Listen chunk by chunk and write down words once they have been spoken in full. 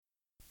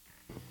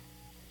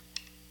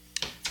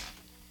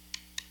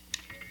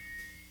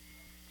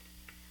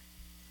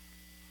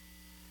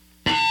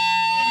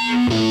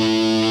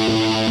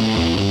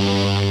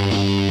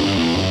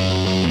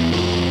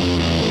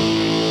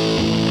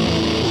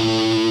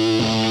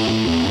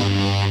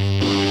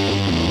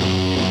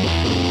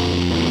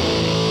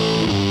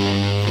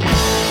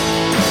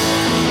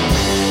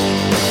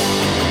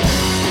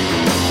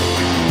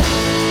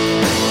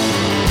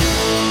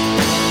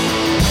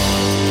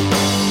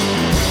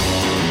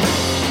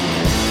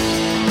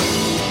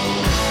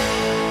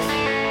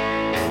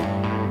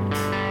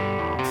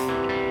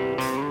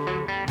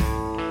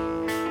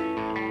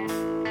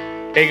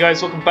Hey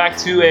guys, welcome back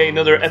to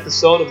another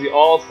episode of the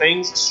All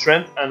Things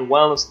Strength and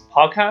Wellness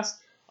podcast.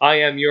 I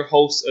am your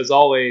host, as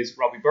always,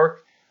 Robbie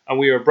Burke, and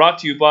we are brought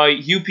to you by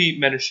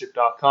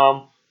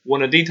upmentorship.com,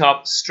 one of the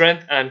top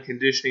strength and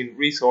conditioning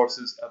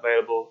resources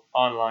available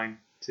online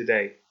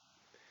today.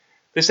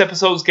 This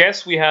episode's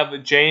guest, we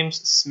have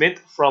James Smith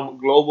from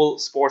Global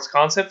Sports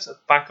Concepts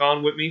back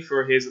on with me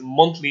for his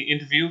monthly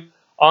interview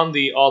on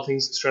the All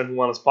Things Strength and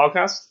Wellness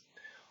podcast.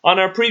 On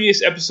our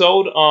previous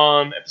episode,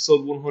 on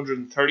episode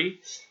 130,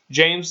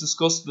 James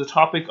discussed the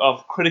topic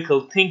of critical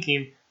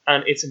thinking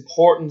and its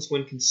importance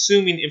when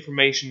consuming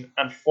information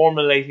and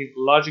formulating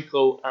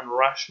logical and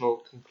rational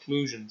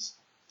conclusions.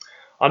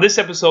 On this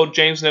episode,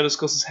 James now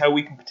discusses how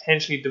we can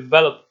potentially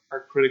develop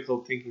our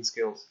critical thinking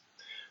skills.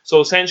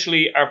 So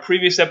essentially, our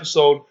previous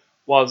episode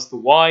was the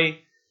why.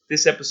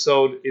 This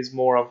episode is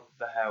more of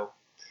the how.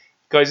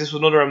 Guys, this was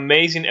another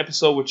amazing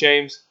episode with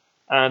James,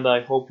 and I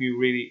hope you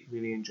really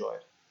enjoy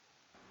it.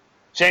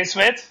 James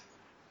Smith,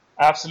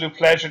 absolute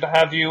pleasure to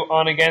have you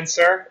on again,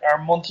 sir. Our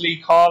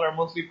monthly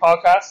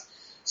podcast.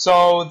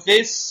 So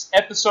this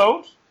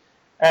episode,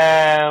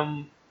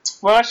 well,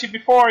 actually,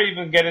 before I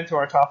even get into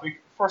our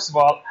topic, first of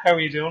all, how are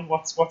you doing?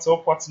 What's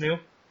up? What's new?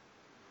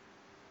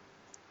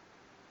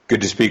 Good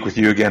to speak with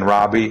you again,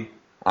 Robbie.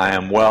 I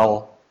am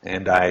well,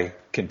 and I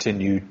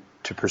continue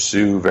to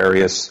pursue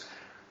various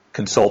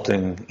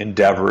consulting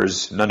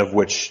endeavors, none of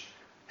which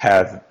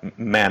have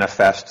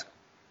manifest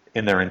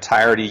in their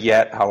entirety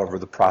yet. However,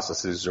 the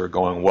processes are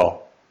going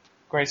well.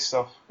 Great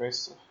stuff.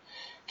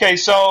 Okay,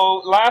 so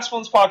last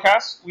month's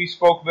podcast, we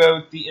spoke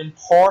about the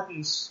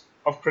importance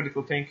of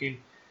critical thinking.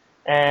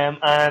 And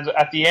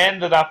at the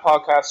end of that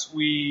podcast,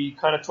 we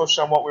kind of touched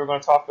on what we were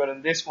going to talk about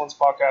in this month's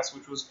podcast,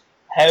 which was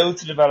how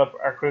to develop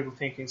our critical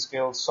thinking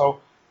skills. So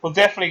we'll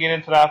definitely get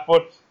into that.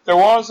 But there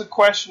was a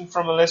question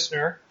from a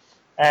listener,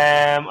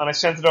 and I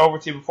sent it over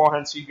to you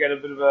beforehand so you get a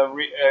bit of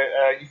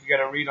you could get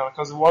a read on it,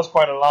 because it was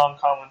quite a long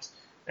comment.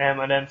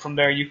 And then from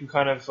there you can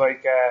kind of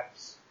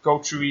go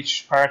through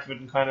each part of it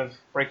and kind of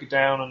break it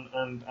down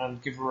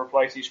and give a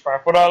reply to each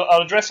part. But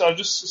I'll address it. I'll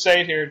just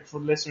say it here for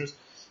the listeners.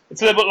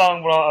 It's a little bit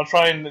long, but I'll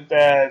try and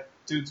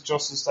do the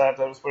justice that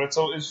was. But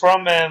it's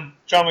from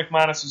John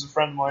McManus, who's a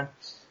friend of mine,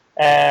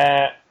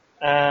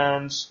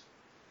 and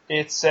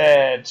it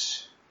said,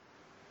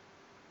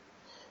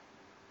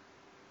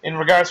 in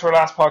regards to our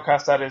last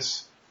podcast, that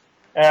is,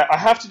 I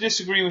have to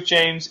disagree with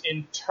James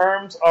in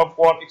terms of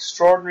what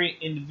extraordinary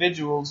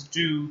individuals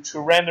do to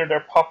render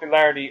their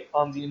popularity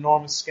on the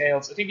enormous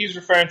scales. I think he's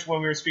referring to when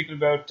we were speaking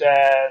about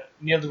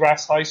Neil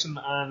deGrasse Tyson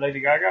and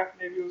Lady Gaga,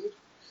 maybe was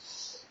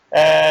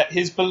it?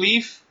 His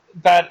belief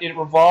that it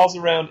revolves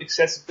around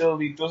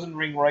accessibility doesn't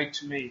ring right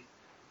to me.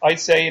 I'd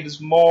say it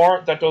is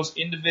more that those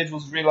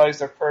individuals realize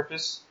their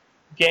purpose,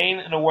 gain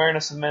an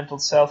awareness of mental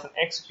self, and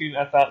execute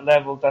at that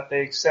level that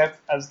they accept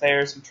as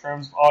theirs in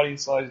terms of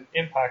audience size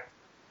impact,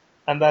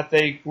 and that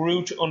they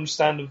grew to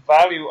understand the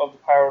value of the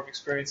power of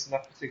experience in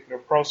that particular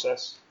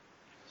process.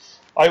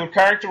 I would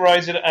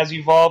characterize it as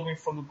evolving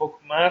from the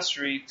book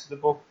Mastery to the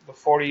book The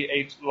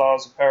 48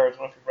 Laws of Power. I don't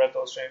know if you've read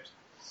those, James.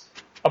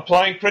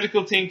 Applying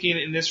critical thinking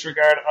in this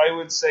regard, I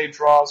would say,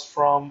 draws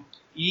from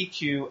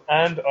EQ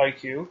and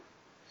IQ.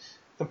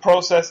 The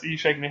process, are you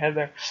shaking your head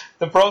there?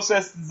 The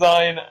process,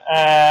 design,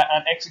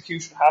 and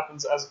execution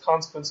happens as a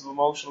consequence of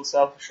emotional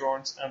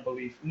self-assurance and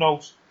belief.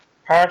 Note,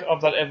 part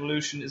of that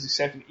evolution is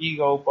accepting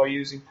ego by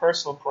using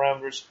personal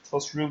parameters,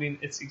 thus ruling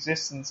its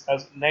existence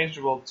as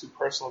negligible to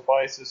personal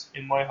biases,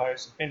 in my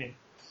highest opinion.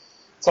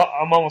 So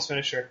I'm almost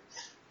finished here.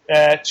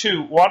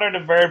 2. What are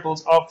the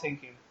variables of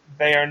thinking?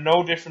 They are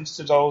no different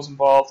to those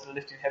involved in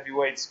lifting heavy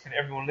weights. Can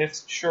everyone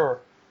lift? Sure.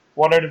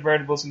 What are the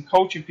variables in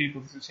coaching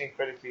people to think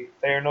critically?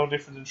 They are no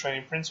different than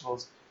training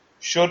principles.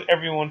 Should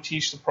everyone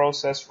teach the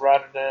process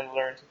rather than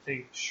learn to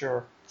think?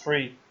 Sure.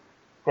 3.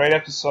 Great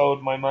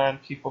episode, my man.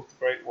 Keep up the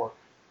great work.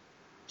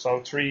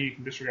 So 3 you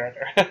can disregard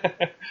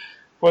there.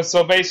 But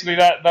so basically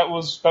that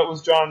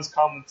was John's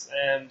comment.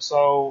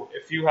 So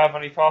if you have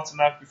any thoughts on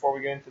that before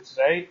we get into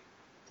today,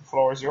 the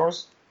floor is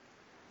yours.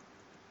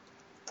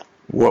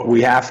 What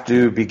we have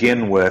to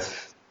begin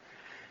with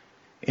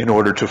in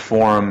order to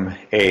form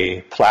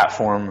a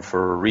platform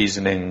for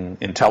reasoning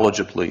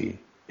intelligibly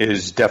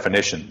is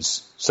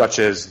definitions, such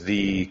as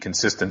the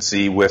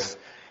consistency with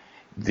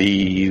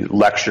the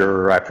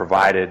lecture I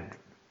provided,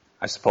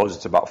 I suppose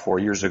it's about 4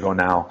 years ago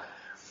now,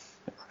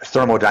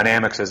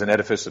 Thermodynamics as an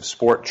Edifice of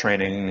Sport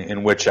Training,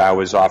 in which I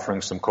was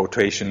offering some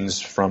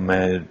quotations from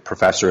a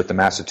professor at the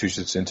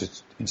Massachusetts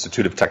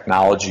Institute of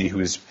Technology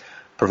who is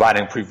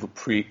providing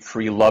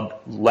free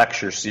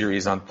lecture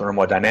series on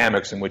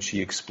thermodynamics, in which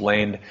he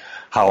explained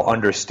how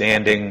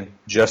understanding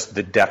just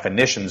the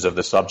definitions of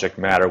the subject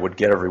matter would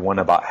get everyone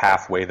about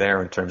halfway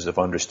there in terms of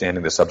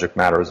understanding the subject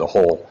matter as a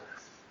whole.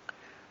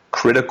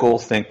 Critical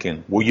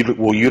thinking.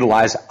 We'll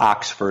utilize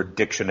Oxford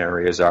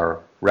Dictionary as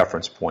our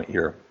reference point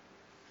here.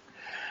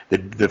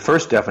 The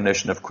first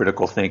definition of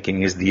critical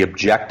thinking is the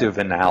objective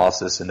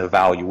analysis and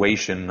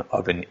evaluation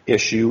of an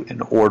issue in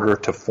order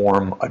to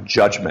form a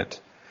judgment.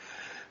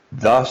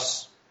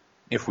 Thus,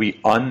 if we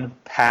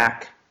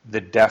unpack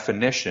the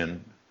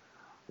definition,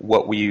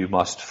 what we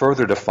must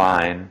further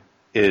define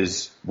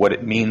is what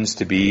it means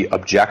to be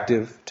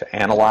objective, to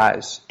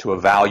analyze, to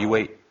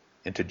evaluate,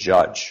 and to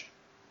judge.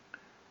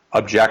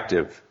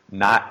 Objective,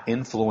 not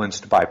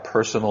influenced by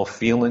personal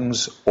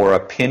feelings or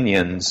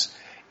opinions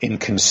in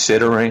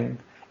considering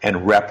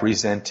and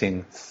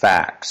representing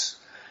facts.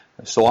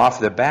 So off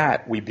the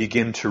bat, we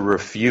begin to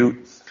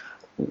refute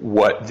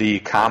what the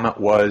comment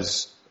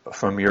was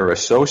from your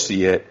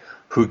associate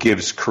who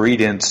gives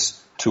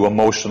credence to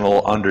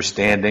emotional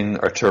understanding,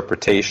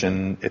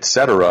 interpretation,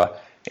 etc.,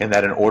 and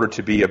that in order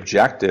to be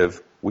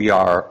objective, we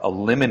are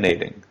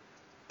eliminating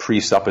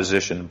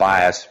presupposition,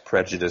 bias,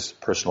 prejudice,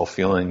 personal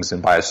feelings,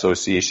 and by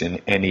association,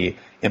 any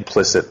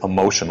implicit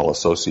emotional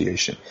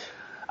association.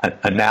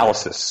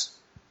 Analysis,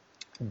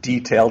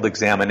 detailed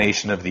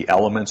examination of the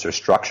elements or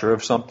structure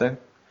of something.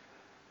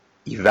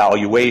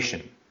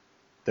 Evaluation,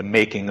 the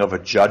making of a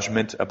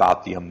judgment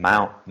about the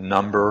amount,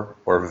 number,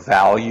 or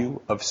value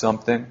of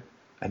something,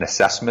 an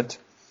assessment.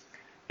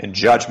 And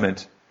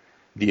judgment,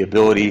 the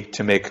ability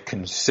to make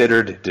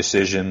considered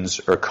decisions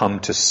or come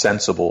to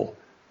sensible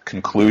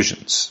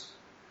conclusions.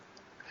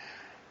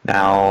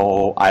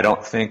 Now, I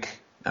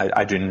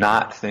do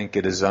not think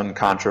it is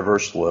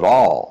uncontroversial at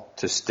all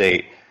to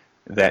state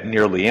that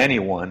nearly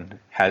anyone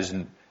has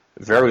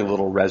very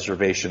little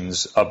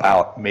reservations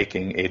about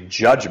making a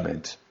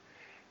judgment.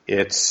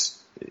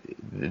 It's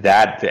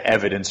that the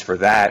evidence for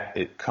that,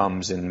 it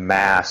comes in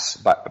mass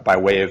by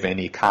way of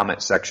any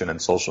comment section on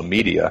social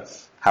media.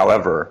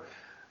 However,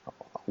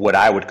 what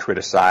I would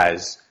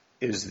criticize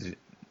is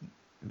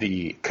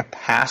the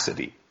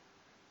capacity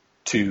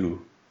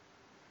to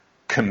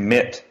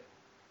commit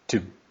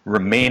to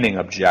remaining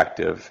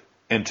objective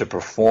and to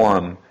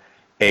perform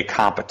a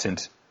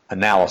competent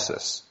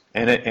analysis.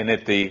 And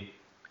at the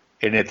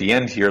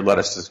end here, let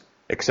us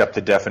accept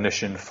the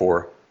definition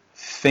for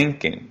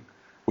thinking,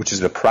 which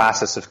is the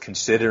process of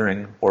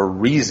considering or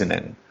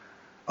reasoning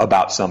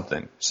about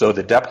something. So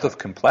the depth of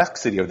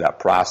complexity of that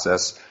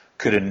process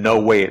could in no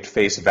way at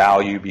face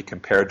value be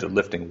compared to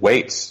lifting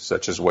weights,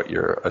 such as what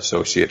your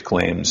associate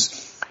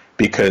claims,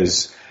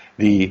 because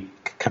the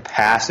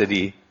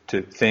capacity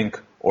to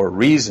think or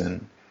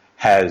reason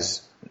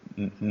has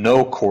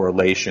no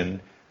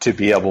correlation to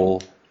be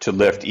able to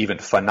lift even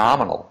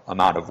phenomenal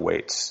amount of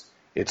weights.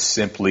 It's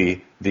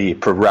simply the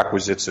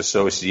prerequisites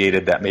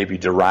associated that may be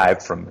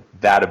derived from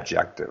that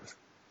objective.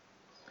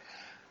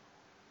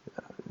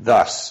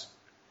 Thus,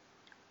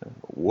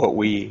 what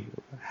we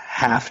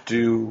have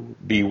to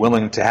be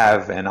willing to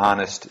have an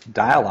honest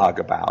dialogue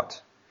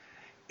about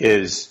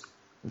is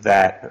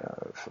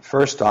that,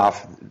 first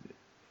off,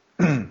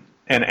 and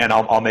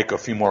I'll make a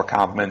few more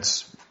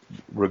comments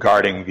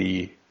regarding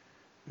the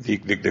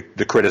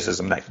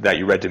criticism that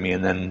you read to me,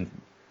 and then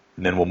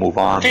we'll move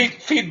on.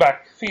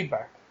 Feedback.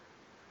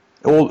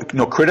 Well,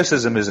 no,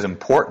 criticism is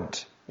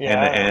important,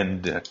 yeah.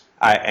 and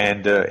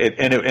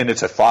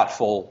it's a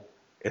thoughtful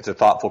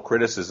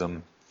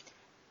criticism.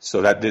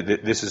 So that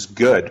this is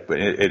good, but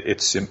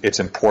it's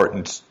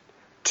important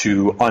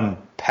to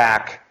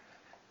unpack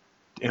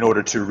in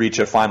order to reach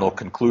a final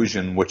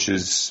conclusion, which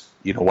is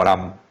what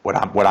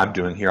I'm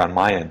doing here on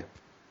my end.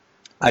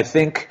 I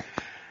think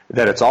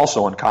that it's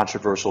also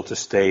uncontroversial to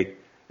state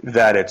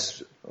that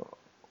it's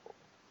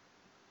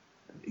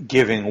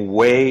giving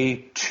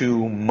way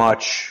too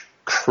much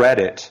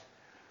credit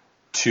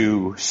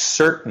to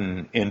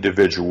certain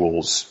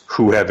individuals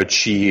who have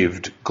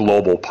achieved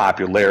global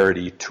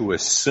popularity to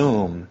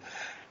assume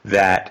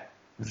that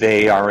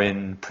they are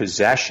in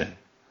possession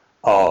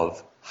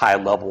of high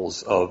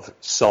levels of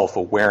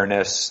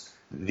self-awareness,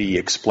 the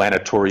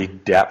explanatory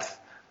depth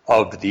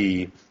of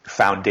the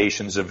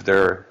foundations of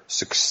their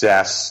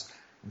success,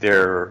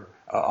 their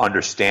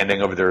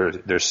understanding of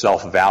their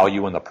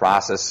self-value in the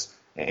process.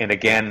 And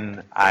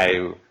again,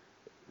 I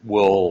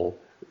will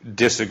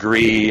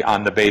disagree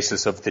on the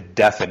basis of the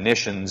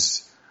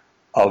definitions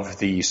of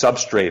the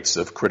substrates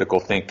of critical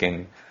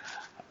thinking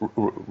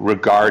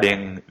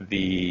regarding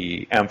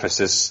the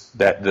emphasis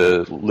that the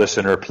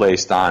listener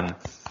placed on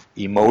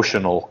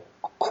emotional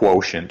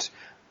quotient.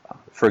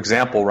 For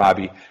example,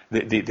 Robbie,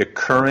 the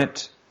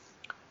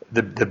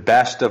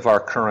best of our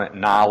current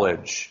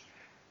knowledge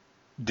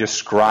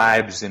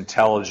describes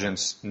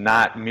intelligence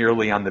not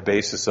merely on the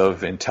basis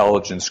of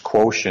intelligence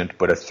quotient,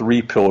 but a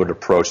three-pillared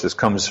approach. This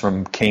comes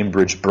from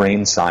Cambridge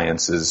Brain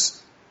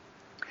Sciences,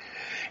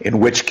 in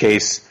which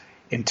case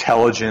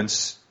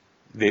intelligence,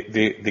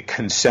 the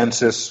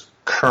consensus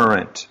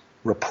current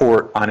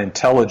report on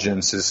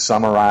intelligence is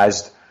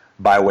summarized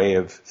by way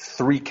of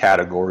three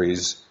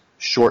categories: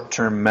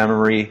 short-term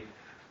memory,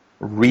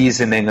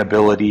 reasoning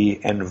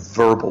ability, and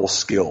verbal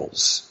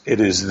skills.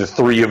 It is the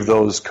three of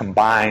those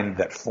combined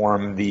that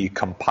form the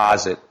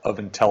composite of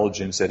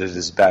intelligence that it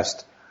is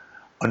best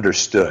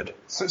understood.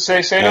 So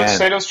say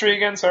those three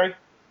again, sorry.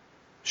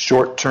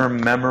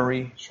 Short-term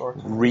memory,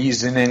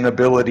 reasoning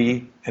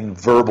ability, and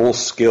verbal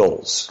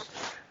skills.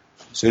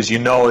 So as you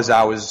know, as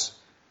I was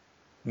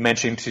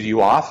mentioning to you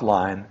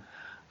offline,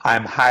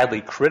 I'm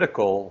highly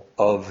critical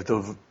of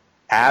the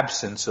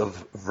absence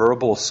of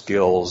verbal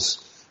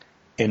skills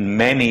in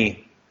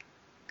many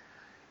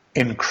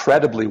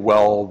incredibly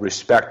well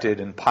respected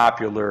and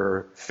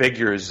popular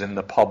figures in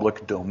the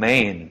public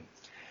domain.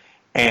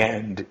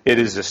 And it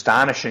is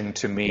astonishing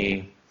to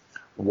me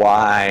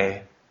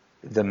why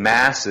the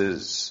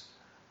masses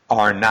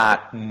are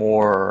not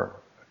more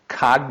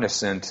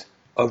cognizant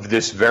of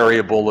this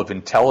variable of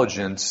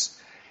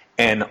intelligence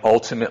and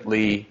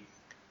ultimately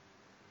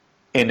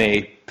in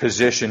a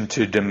position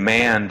to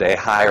demand a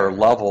higher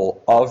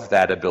level of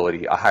that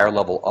ability, a higher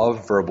level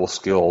of verbal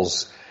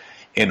skills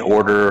in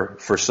order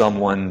for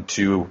someone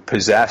to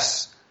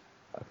possess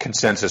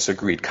consensus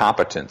agreed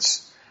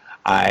competence.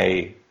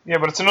 Yeah,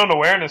 but it's an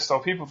unawareness, though.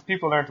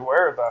 People aren't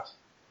aware of that.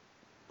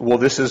 Well,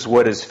 this is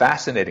what is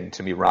fascinating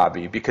to me,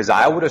 Robbie, because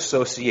I would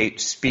associate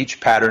speech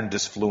pattern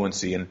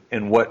disfluency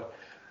and what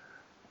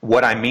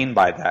I mean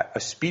by that. A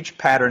speech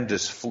pattern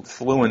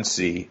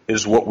disfluency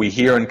is what we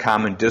hear in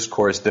common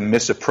discourse, the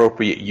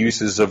misappropriate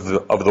uses of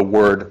the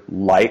word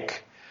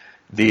like,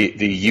 the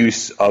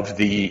use of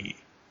the,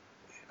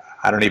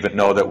 I don't even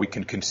know that we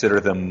can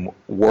consider them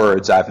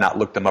words. I've not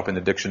looked them up in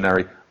the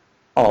dictionary.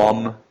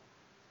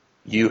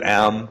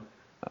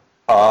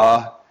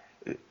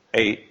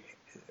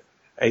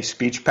 A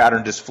speech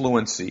pattern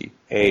disfluency,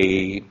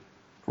 a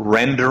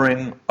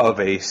rendering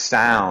of a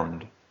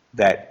sound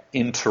that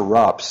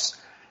interrupts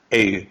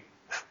a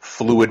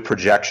fluid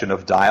projection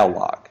of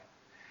dialogue.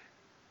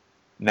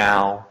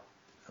 Now,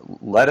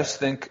 let us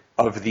think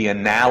of the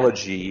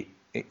analogy.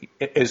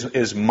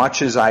 As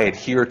much as I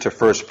adhere to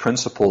first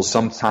principles,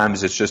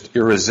 sometimes it's just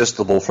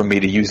irresistible for me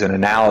to use an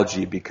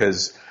analogy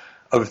because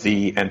of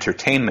the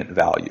entertainment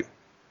value.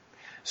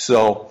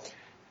 So,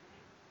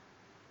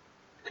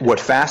 what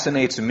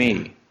fascinates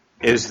me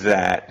is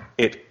that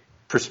it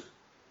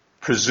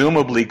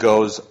presumably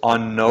goes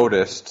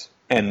unnoticed,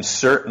 and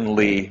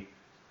certainly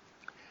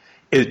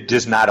it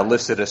does not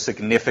elicit a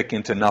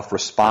significant enough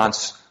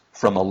response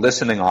from a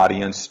listening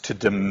audience to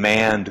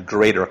demand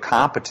greater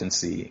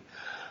competency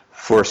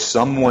for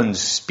someone's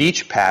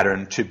speech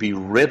pattern to be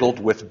riddled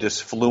with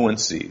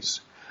disfluencies,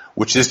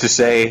 which is to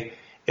say,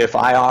 if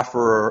I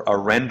offer a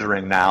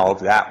rendering now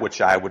of that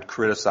which I would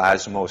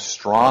criticize most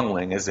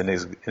strongly as an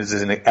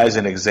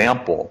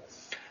example,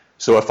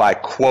 so if I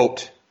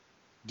quote,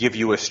 give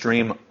you a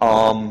stream,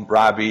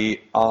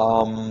 Robbie,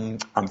 I'm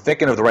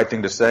thinking of the right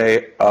thing to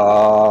say,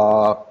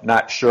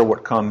 not sure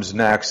what comes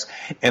next,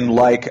 and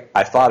like,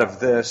 I thought of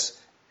this,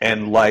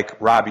 and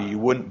like, Robbie, you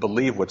wouldn't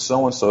believe what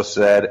so-and-so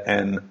said,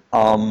 and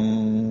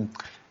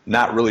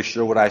not really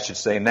sure what I should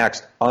say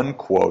next,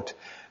 unquote.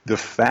 The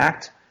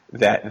fact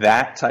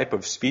that type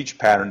of speech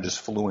pattern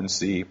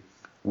disfluency,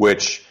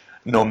 which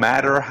no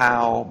matter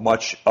how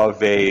much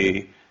of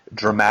a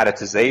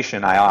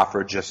dramatization I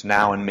offered just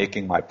now in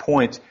making my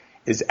point,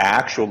 is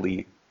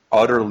actually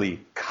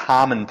utterly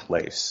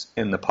commonplace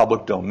in the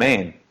public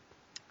domain.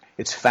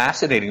 It's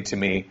fascinating to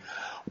me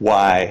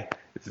why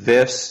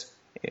this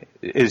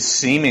is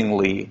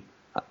seemingly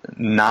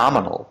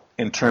nominal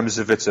in terms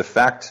of its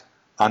effect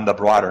on the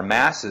broader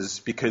masses,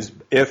 because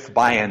if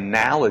by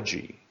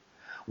analogy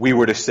we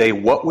were to say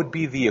what would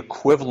be the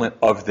equivalent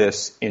of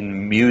this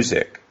in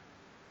music,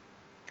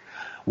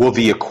 well,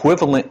 the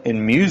equivalent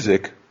in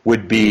music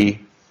would be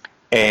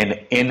an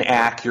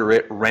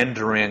inaccurate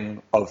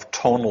rendering of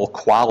tonal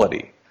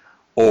quality,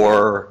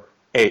 or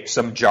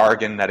some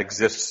jargon that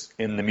exists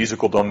in the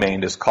musical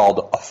domain is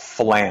called a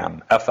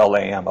flam,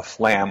 F-L-A-M, a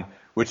flam,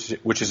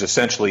 which is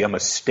essentially a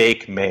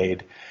mistake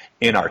made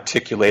in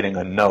articulating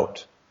a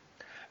note.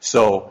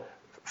 So,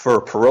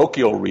 for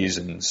parochial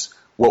reasons,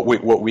 what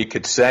we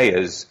could say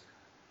is,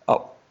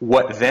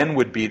 what then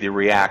would be the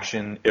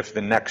reaction if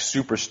the next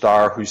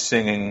superstar who's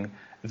singing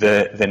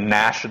the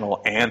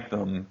national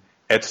anthem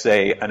at,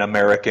 say, an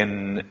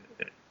American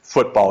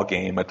football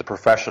game at the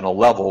professional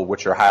level,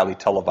 which are highly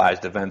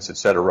televised events,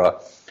 etc.,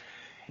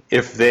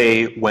 if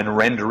they, when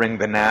rendering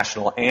the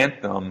national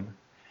anthem,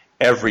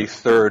 every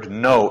third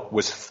note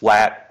was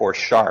flat or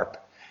sharp,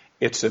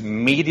 it's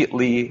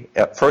immediately,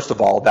 first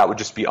of all, that would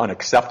just be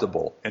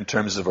unacceptable in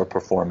terms of a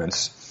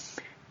performance,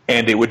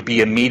 and it would be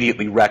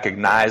immediately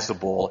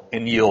recognizable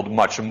and yield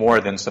much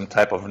more than some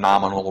type of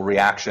nominal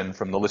reaction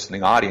from the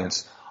listening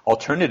audience.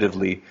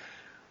 Alternatively,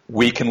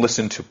 we can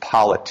listen to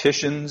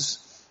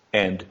politicians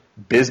and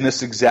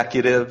business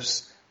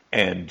executives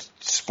and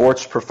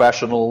sports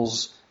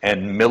professionals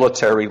and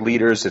military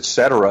leaders,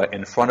 etc.,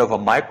 in front of a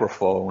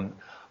microphone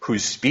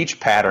whose speech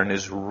pattern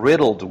is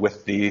riddled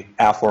with the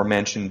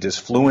aforementioned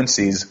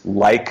disfluencies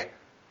like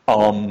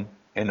and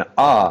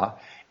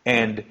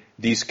and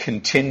these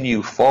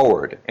continue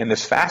forward. And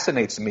this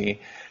fascinates me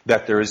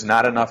that there is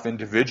not enough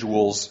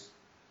individuals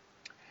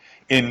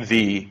in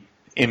the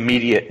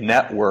immediate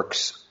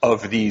networks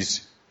of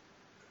these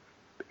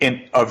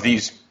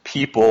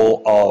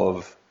people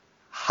of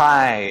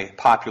high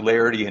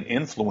popularity and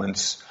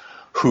influence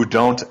who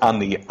don't, on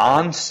the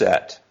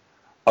onset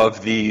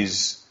of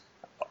these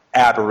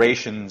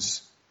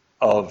aberrations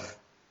of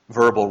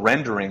verbal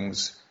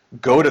renderings,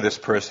 go to this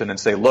person and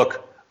say,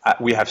 look,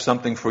 we have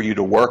something for you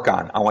to work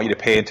on. I want you to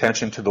pay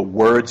attention to the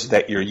words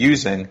that you're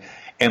using,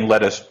 and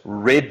let us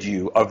rid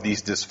you of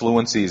these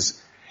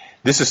disfluencies.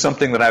 This is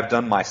something that I've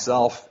done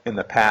myself in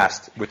the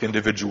past with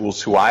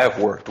individuals who I have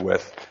worked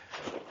with,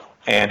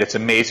 and it's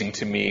amazing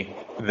to me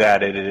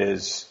that it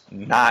is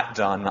not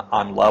done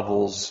on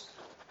levels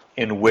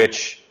in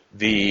which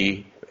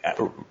the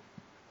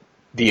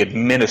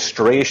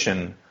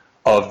administration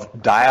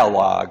of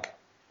dialogue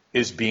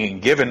is being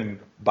given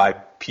by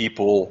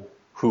people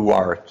who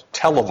are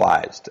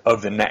televised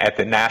at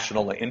the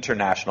national and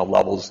international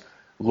levels,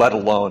 let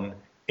alone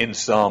in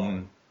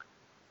some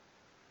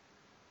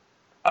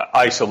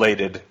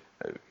isolated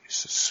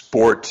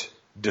sport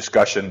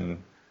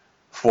discussion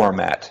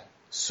format.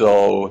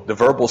 So the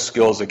verbal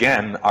skills,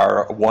 again,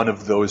 are one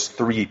of those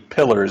three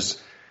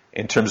pillars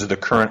in terms of the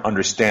current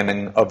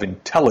understanding of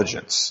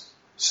intelligence.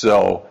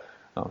 So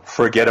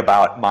forget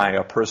about my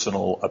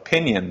personal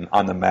opinion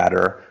on the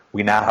matter.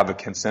 We now have a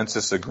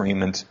consensus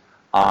agreement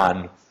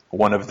on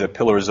one of the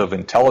pillars of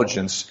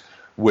intelligence,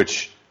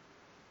 which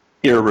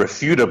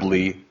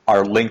irrefutably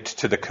are linked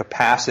to the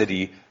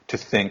capacity to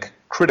think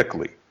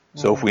critically.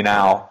 So if we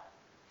now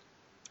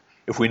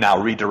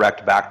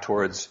redirect back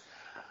towards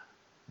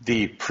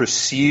the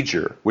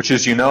procedure, which,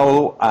 as you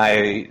know,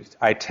 I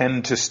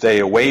tend to stay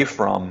away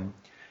from,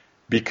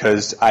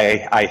 because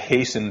I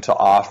hasten to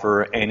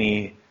offer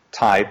any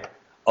type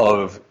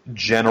of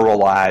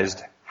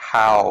generalized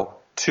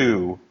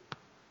how-to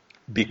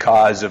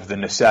because of the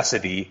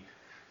necessity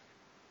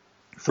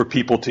for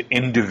people to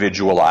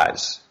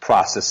individualize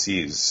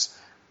processes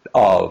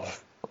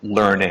of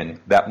learning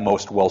that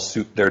most well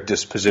suit their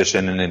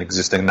disposition and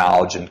existing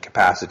knowledge and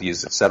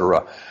capacities,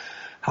 etc.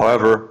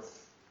 However,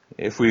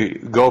 if we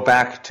go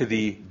back to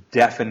the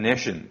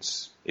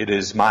definitions, it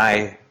is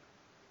my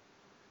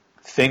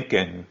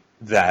thinking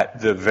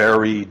that the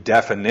very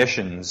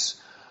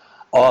definitions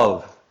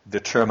of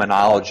the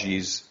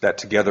terminologies that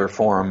together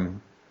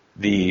form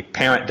the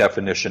parent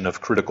definition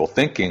of critical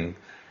thinking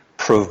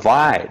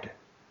provide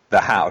the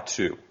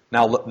how-to.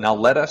 Now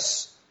let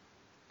us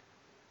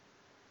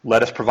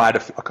provide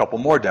a couple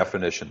more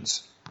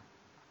definitions.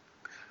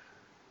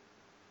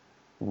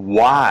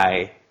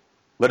 Why?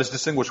 Let us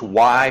distinguish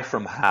why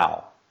from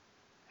how.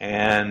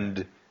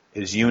 And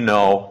as you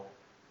know,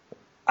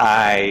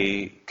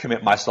 I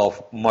commit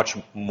myself much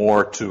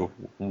more to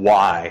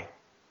why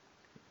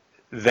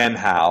than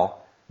how,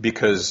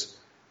 because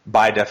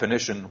by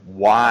definition,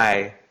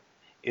 why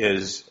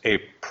is a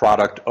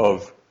product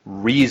of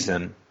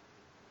reason,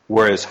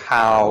 whereas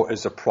how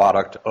is a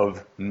product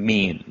of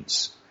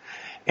means.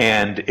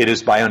 And it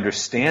is by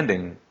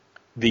understanding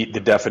the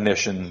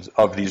definitions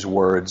of these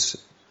words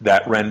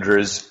that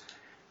renders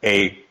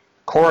a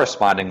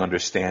corresponding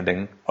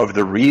understanding of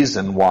the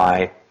reason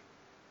why,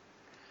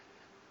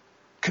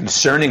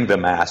 concerning the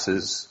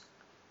masses,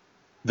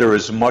 there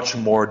is much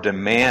more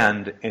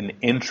demand and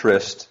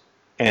interest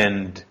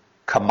and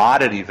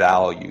commodity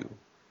value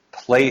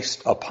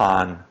placed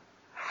upon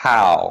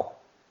how,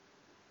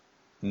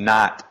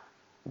 not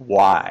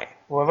why.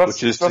 Well, that's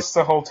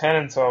the whole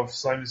tenet of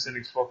Simon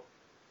Sinek's book.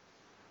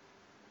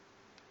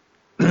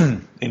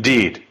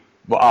 Indeed.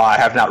 Well, I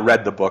have not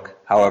read the book.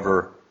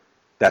 However,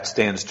 that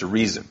stands to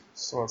reason.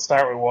 So let's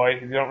start with why.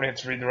 You don't really have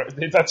to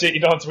read that's it. You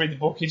don't have to read the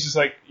book. He's just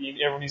like,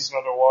 everyone needs to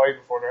know their why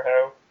before their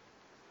how.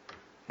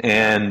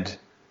 And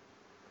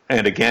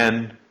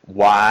again,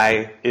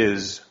 why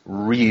is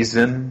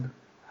reason,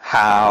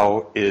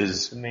 how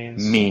is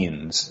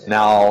means.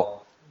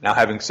 Now,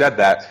 having said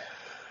that,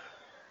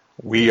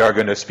 we are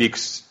going to speak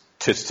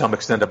to some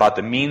extent about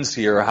the means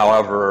here.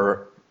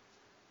 However,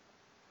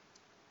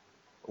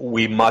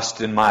 we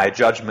must, in my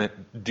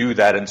judgment, do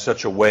that in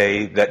such a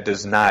way that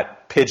does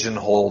not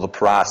pigeonhole the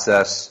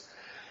process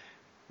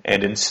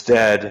and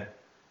instead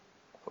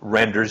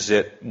renders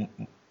it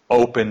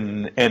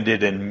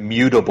open-ended and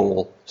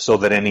mutable so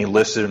that any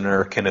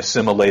listener can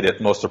assimilate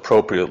it most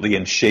appropriately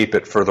and shape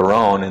it for their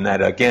own. And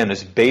that, again,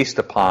 is based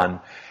upon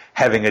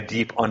having a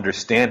deep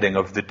understanding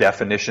of the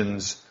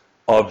definitions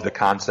of the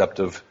concept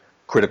of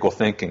critical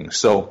thinking.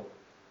 So,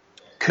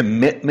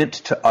 commitment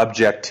to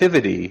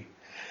objectivity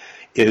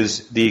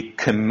is the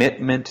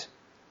commitment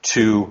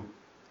to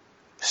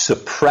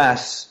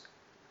suppress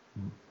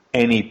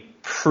any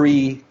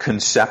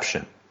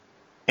preconception,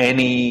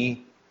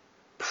 any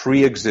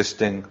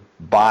pre-existing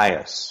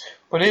bias.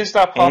 But is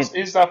that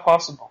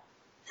possible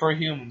for a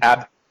human?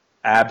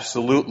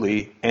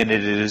 Absolutely, and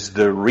it is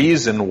the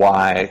reason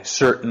why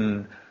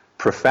certain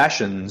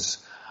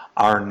professions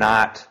are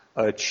not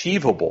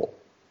achievable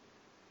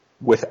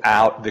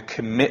without the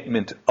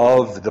commitment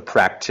of the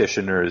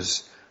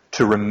practitioners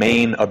to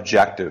remain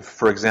objective.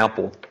 For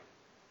example,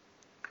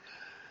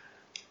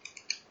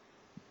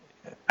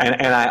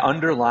 and I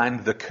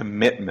underlined the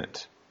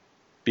commitment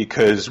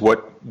because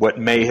what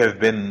may have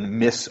been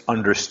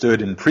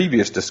misunderstood in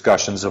previous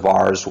discussions of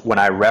ours when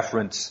I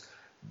reference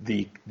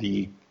the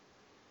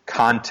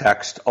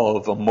context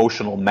of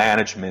emotional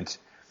management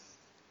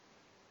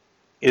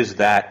is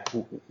that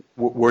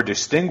we're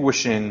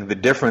distinguishing the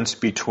difference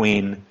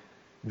between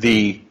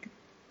the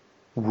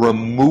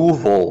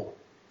removal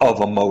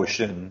of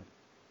emotion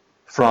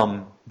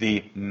from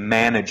the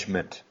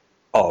management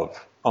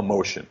of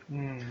emotion.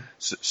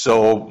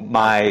 So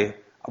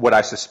what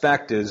I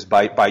suspect is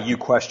by you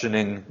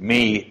questioning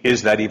me,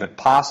 is that even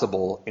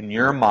possible? In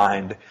your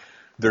mind,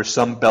 there's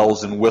some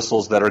bells and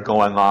whistles that are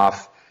going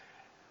off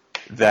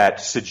that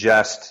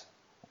suggest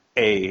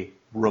a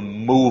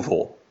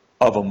removal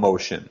of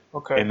emotion.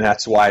 Okay. And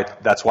that's why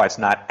it's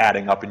not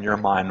adding up in your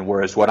mind,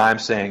 whereas what I'm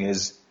saying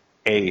is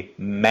a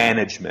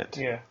management.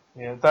 Yeah.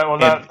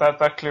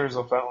 That clears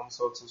up that one.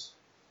 So it's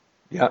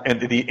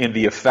and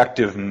the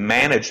effective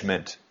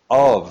management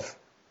of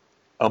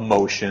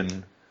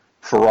emotion,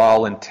 for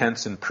all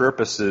intents and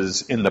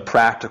purposes in the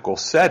practical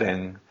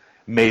setting,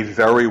 may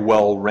very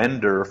well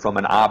render, from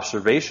an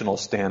observational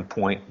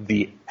standpoint,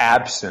 the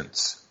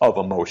absence of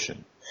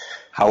emotion.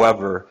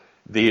 However,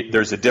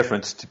 there's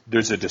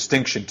a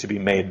distinction to be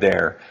made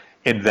there,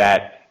 in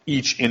that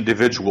each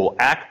individual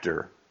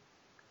actor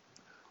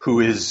who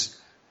is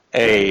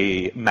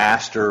a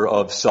master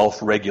of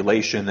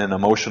self-regulation and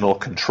emotional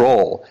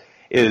control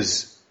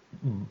is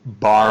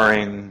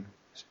barring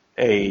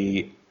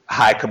a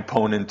high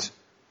component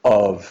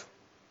of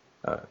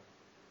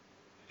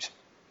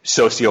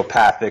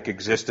sociopathic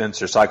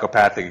existence or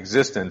psychopathic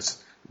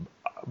existence,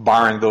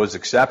 barring those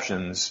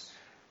exceptions,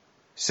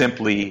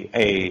 simply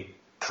a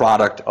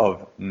product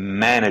of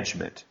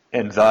management.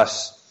 And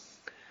thus,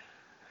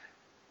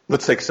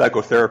 let's take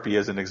psychotherapy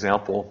as an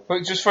example.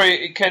 But just for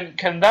you,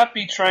 can that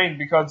be trained?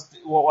 Because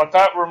what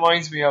that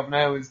reminds me of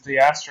now is the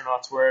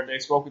astronauts, where they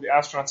spoke with the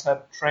astronauts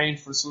had trained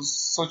for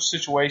such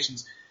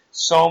situations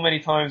so many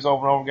times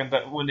over and over again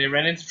that when they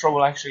ran into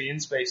trouble actually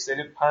in space, they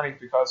didn't panic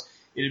because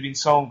it had been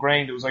so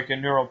ingrained. It was like a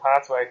neural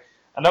pathway.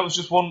 And that was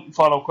just one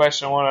follow-up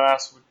question I wanted to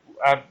ask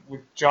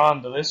with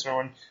John, the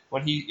listener,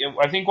 when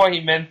I think what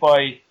he meant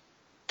by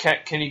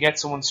can you get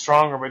someone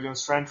stronger by doing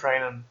strength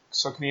training?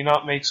 So can you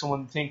not make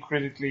someone think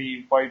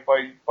critically by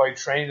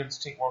training them to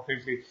think more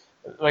critically?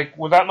 Like,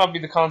 would that not be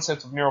the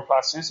concept of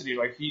neuroplasticity?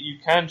 Like, you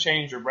can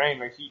change your brain.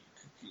 Like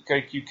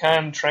you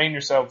can train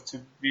yourself to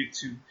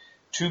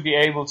be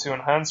able to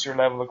enhance your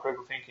level of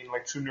critical thinking,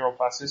 like through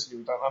neuroplasticity.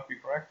 Would that not be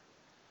correct?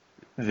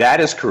 That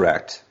is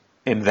correct,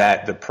 in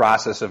that the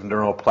process of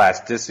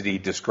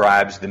neuroplasticity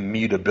describes the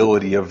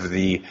mutability of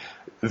the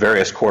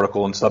various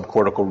cortical and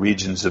subcortical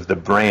regions of the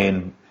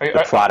brain. I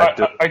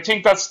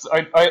think that's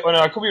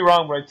I could be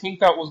wrong, but I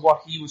think that was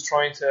what he was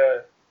trying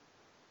to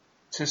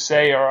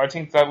say, or I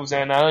think that was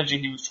the analogy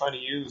he was trying to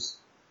use.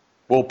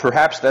 Well,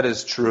 perhaps that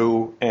is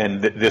true,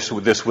 and this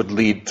would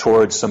lead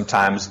towards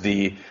sometimes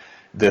the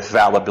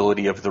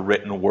fallibility of the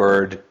written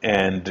word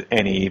and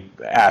any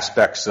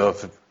aspects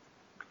of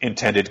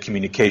intended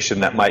communication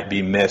that might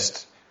be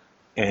missed,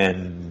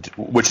 and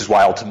which is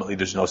why ultimately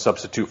there's no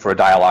substitute for a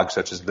dialogue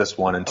such as this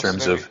one in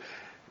terms of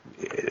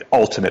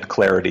ultimate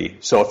clarity.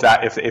 So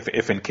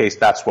if in case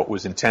that's what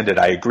was intended,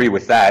 I agree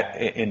with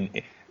that.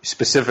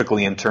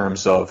 Specifically in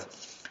terms of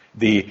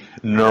the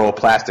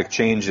neuroplastic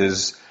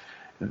changes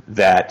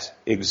that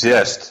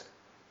exist,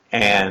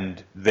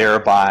 and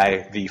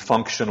thereby the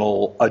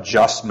functional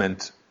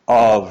adjustment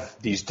of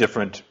these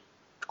different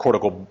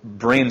cortical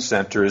brain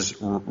centers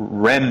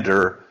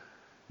render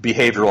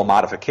behavioral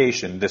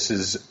modification. This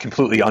is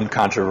completely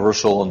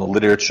uncontroversial in the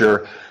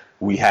literature.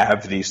 We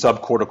have the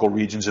subcortical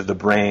regions of the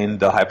brain,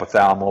 the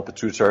hypothalamal,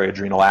 pituitary,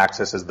 adrenal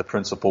axis as the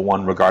principal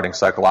one regarding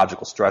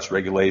psychological stress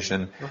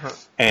regulation,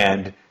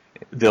 and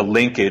the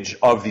linkage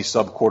of these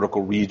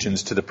subcortical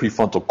regions to the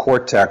prefrontal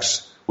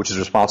cortex, which is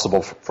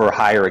responsible for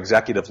higher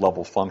executive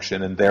level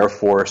function and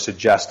therefore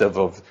suggestive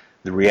of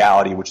the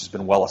reality which has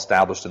been well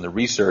established in the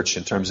research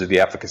in terms of the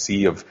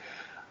efficacy of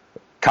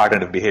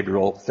cognitive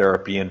behavioral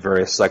therapy and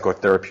various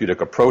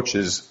psychotherapeutic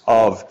approaches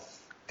of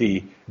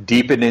the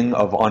deepening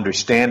of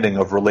understanding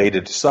of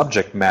related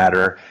subject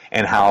matter,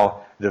 and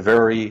how the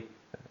very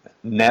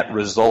net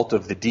result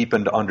of the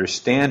deepened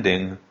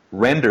understanding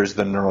renders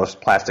the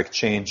neuroplastic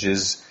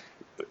changes,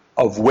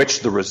 of which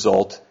the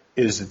result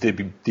is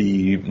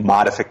the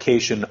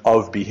modification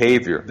of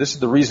behavior. This is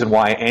the reason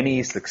why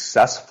any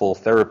successful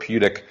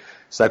psychotherapeutic,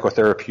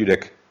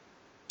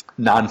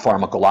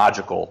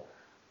 non-pharmacological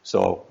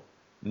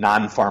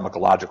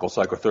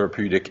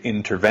psychotherapeutic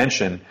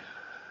intervention,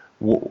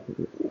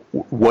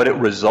 what it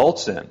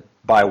results in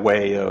by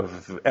way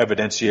of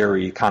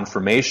evidentiary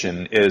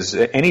confirmation is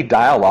any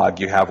dialogue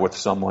you have with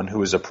someone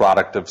who is a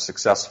product of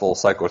successful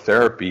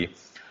psychotherapy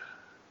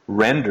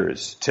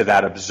renders to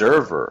that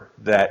observer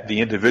that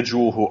the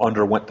individual who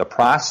underwent the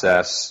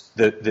process,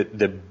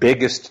 the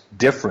biggest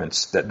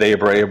difference that they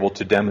were able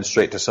to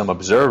demonstrate to some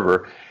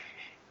observer,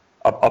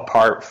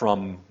 apart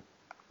from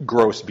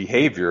gross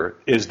behavior,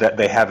 is that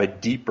they have a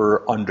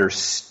deeper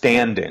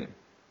understanding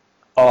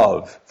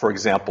of, for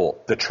example,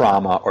 the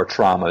trauma or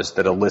traumas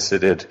that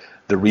elicited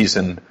the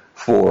reason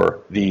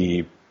for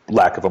the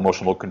lack of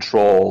emotional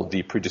control,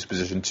 the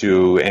predisposition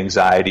to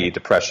anxiety,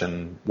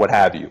 depression, what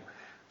have you.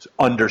 So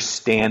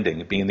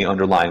understanding being the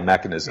underlying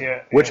mechanism,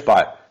 which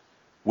by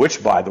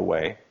the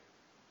way,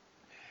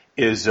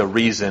 is a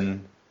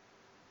reason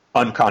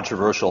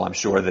uncontroversial, I'm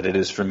sure, that it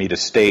is for me to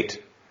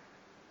state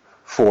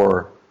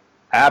for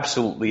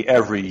absolutely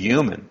every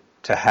human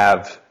to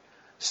have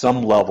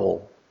some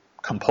level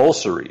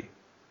compulsory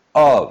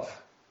of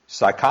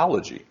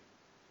psychology,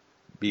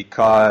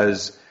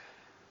 because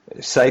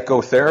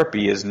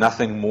psychotherapy is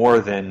nothing more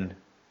than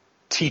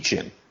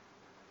teaching.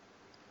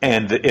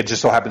 And it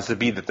just so happens to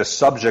be that the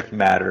subject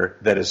matter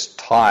that is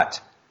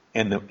taught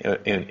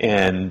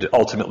and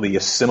ultimately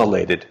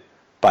assimilated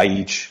by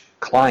each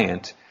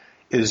client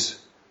is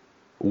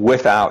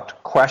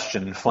without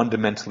question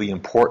fundamentally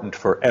important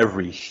for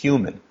every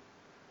human.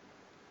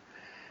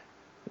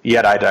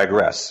 Yet I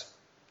digress.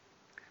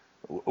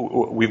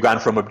 We've gone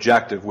from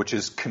objective, which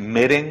is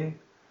committing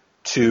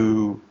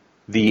to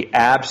the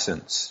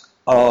absence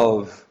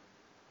of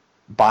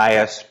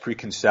bias,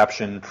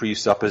 preconception,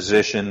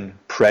 presupposition,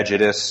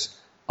 prejudice,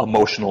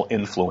 emotional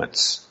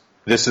influence.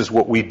 This is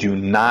what we do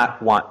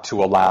not want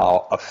to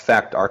allow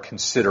affect our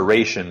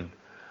consideration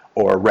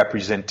or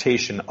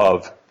representation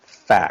of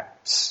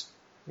facts.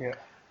 Yeah.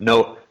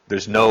 No,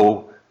 there's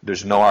no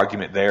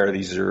argument there.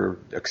 These are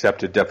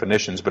accepted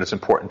definitions, but it's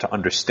important to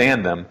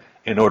understand them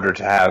in order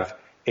to have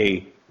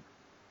a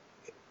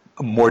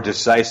more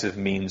decisive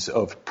means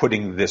of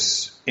putting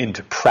this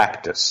into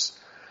practice.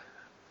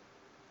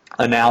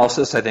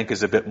 Analysis, I think,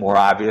 is a bit more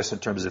obvious in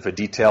terms of a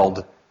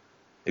detailed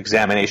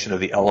examination of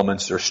the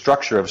elements or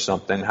structure of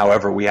something.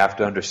 However, we have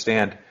to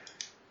understand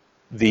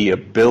the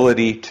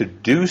ability to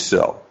do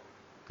so,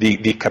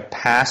 the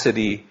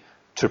capacity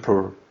to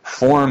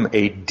perform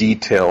a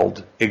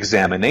detailed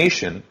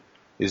examination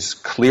is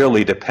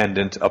clearly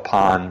dependent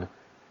upon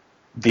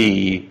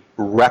the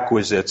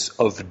requisites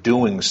of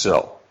doing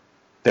so.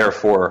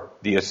 Therefore,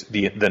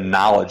 the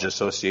knowledge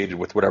associated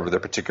with whatever the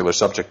particular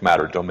subject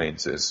matter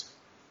domains is.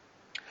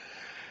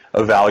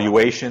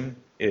 Evaluation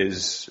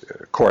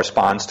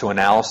corresponds to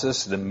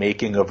analysis, the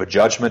making of a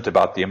judgment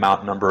about the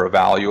amount, number, or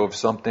value of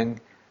something.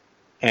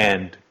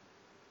 And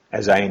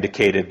as I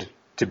indicated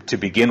to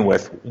begin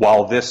with,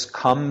 while this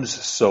comes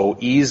so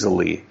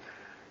easily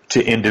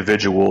to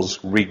individuals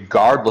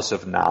regardless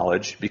of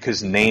knowledge,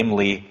 because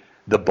namely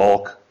the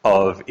bulk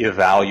of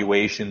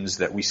evaluations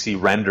that we see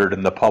rendered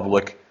in the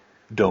public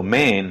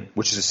domain,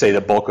 which is to say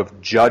the bulk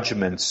of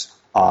judgments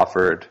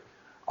offered,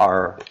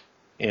 are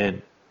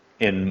in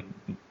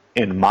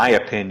my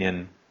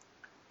opinion,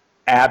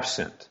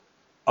 absent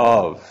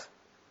of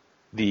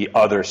the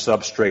other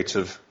substrates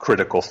of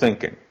critical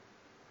thinking.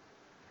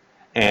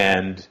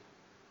 And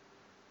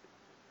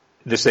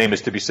the same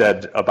is to be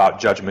said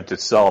about judgment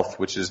itself,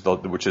 which is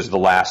the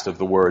last of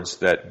the words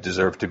that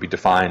deserve to be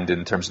defined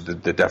in terms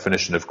of the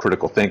definition of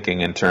critical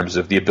thinking, in terms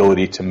of the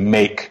ability to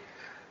make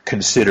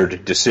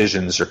considered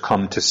decisions or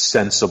come to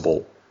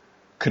sensible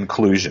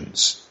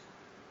conclusions.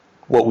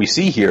 What we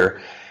see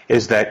here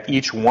is that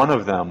each one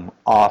of them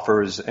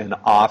offers an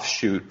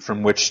offshoot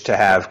from which to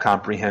have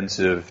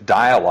comprehensive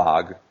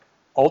dialogue.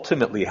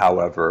 Ultimately,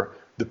 however,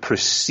 the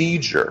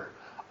procedure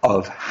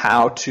of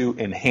how to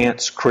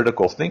enhance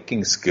critical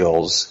thinking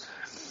skills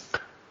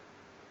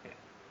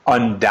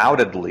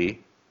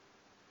undoubtedly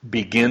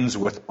begins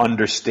with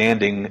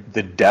understanding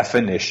the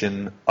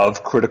definition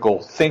of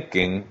critical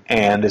thinking,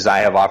 and as I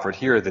have offered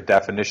here, the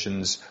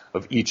definitions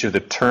of each of the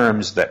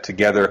terms that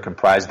together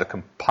comprise the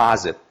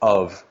composite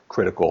of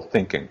critical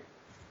thinking.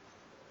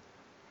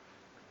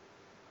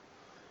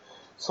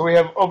 So we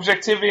have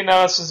objectivity,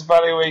 analysis,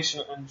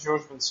 evaluation, and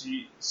judgment.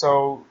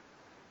 So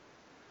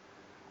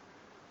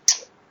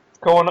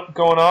going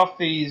off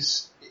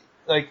these,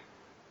 like,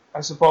 I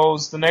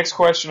suppose the next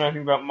question I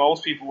think that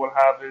most people will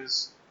have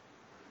is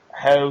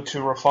how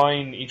to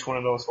refine each one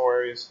of those four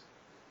areas.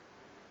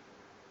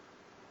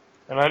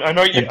 And I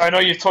know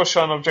you've touched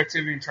on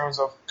objectivity in terms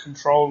of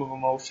control of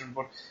emotion,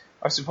 but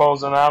I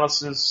suppose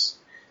analysis,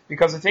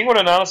 because the thing with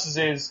analysis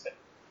is,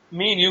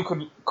 me and you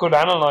could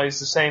analyze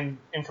the same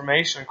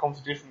information and come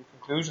to different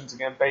conclusions,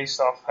 again, based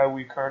off how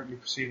we currently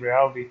perceive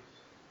reality.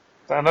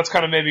 And that's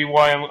kind of maybe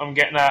why I'm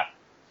getting at.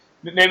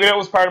 Maybe that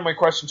was part of my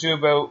question too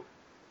about,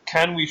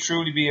 can we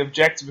truly be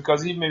objective?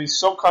 Because even maybe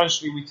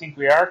subconsciously we think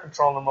we are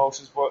controlling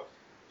emotions, but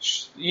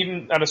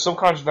even at a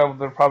subconscious level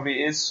there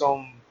probably is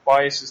some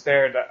biases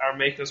there that are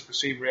making us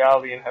perceive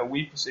reality and how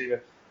we perceive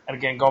it. And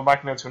again, going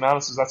back now to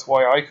analysis, that's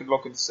why I could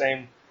look at the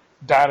same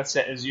data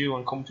set as you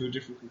and come to a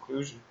different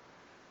conclusion.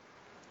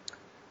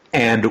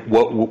 And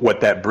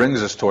what that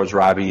brings us towards,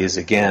 Robbie, is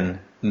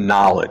again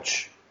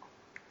knowledge.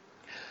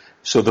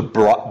 So the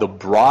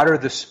broader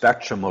the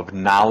spectrum of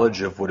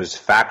knowledge of what is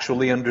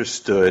factually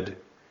understood,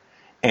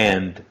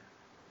 and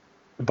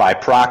by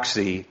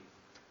proxy,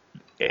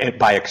 and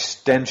by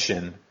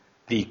extension,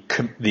 the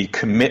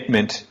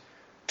commitment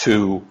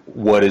to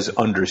what is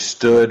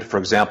understood, for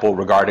example,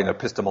 regarding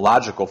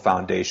epistemological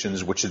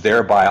foundations, which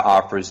thereby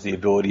offers the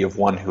ability of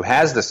one who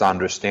has this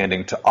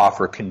understanding to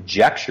offer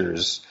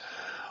conjectures,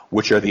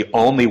 which are the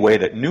only way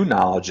that new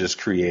knowledge is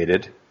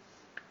created,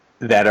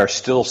 that are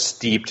still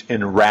steeped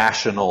in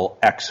rational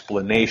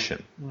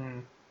explanation.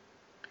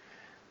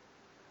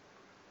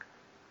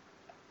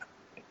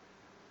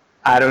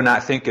 I do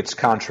not think it's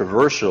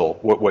controversial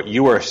what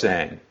you are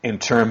saying in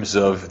terms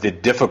of the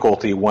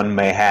difficulty one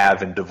may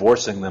have in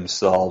divorcing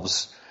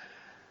themselves,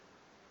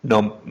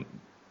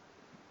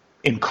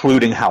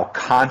 including how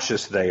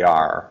conscious they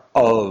are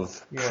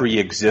of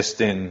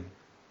pre-existing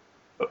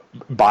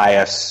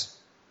biases,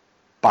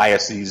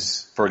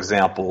 for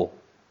example,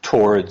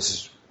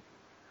 towards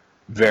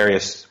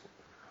various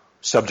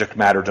subject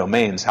matter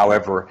domains.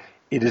 However,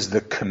 it is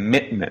the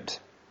commitment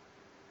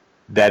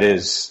that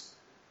is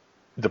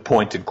the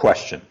point in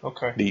question.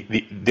 Okay.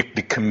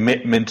 The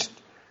commitment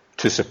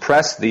to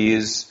suppress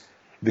these,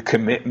 the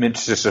commitment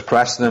to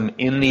suppress them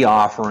in the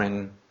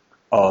offering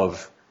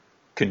of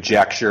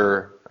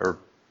conjecture or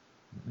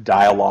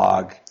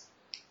dialogue,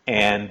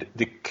 and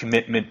the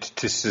commitment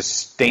to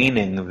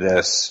sustaining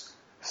this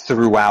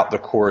throughout the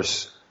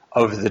course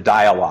of the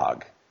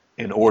dialogue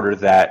in order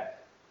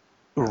that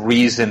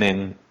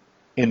reasoning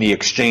in the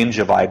exchange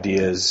of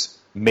ideas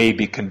may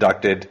be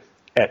conducted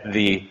at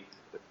the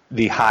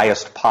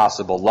highest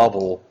possible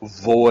level,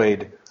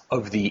 void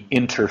of the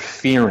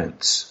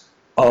interference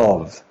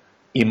of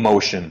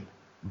emotion,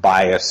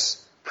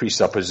 bias,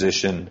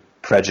 presupposition,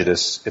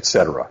 prejudice,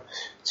 etc.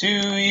 Do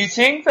you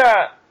think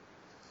that,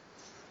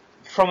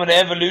 from an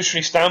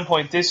evolutionary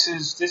standpoint, this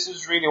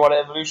is really what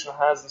evolution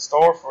has in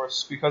store for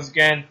us? Because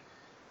again,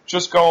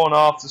 just going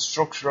off the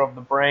structure of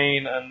the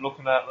brain and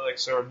looking at like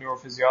sort of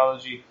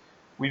neurophysiology,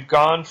 we've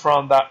gone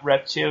from that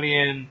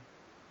reptilian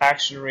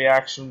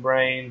action-reaction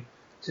brain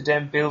to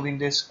then building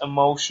this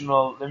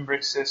emotional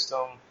limbic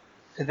system,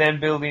 to then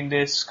building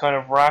this kind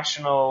of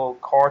rational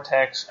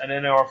cortex, and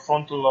then our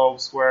frontal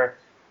lobes, where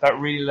that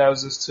really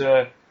allows us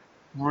to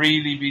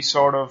really be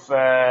sort of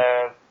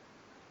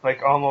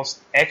like almost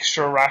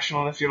extra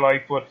rational, if you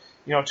like, but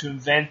to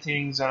invent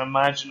things and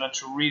imagine and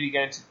to really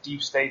get into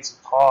deep states of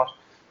thought.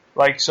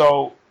 Like,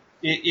 so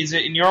is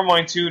it in your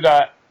mind too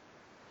that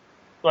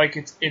like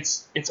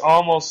it's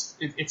almost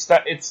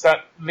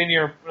that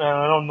linear?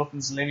 I know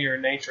nothing's linear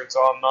in nature; it's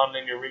all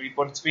non-linear, really.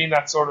 But it's been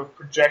that sort of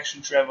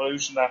projection through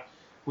evolution that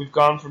we've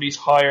gone for these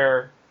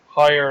higher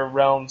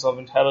realms of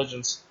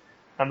intelligence,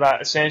 and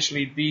that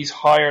essentially these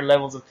higher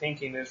levels of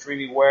thinking is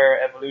really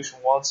where evolution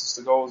wants us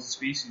to go as a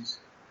species.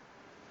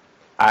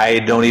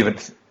 I'm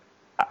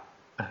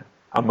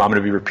going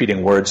to be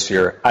repeating words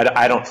here.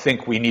 I don't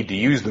think we need to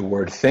use the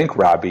word think,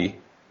 Robbie.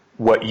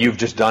 What you've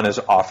just done is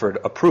offered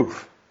a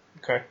proof.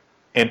 Okay.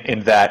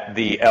 In that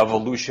the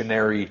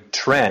evolutionary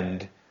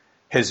trend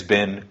has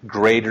been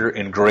greater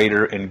and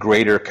greater and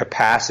greater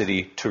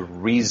capacity to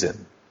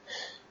reason.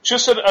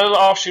 Just an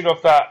offshoot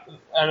of that,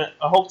 and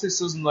I hope this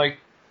doesn't like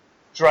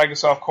drag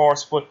us off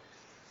course, but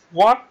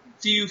what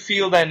do you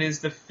feel then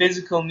is the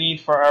physical need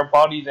for our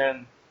body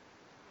then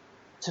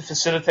to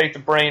facilitate the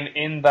brain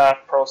in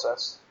that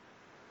process?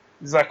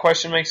 Does that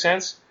question make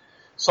sense?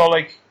 So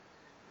like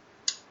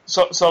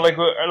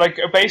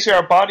basically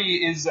our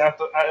body is at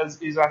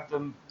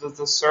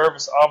the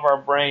service of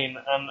our brain,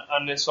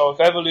 and so if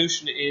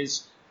evolution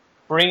is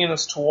bringing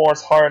us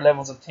towards higher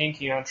levels of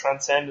thinking and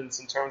transcendence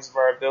in terms of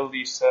our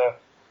abilities to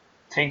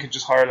think at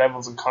just higher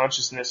levels of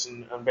consciousness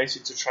and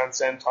basically to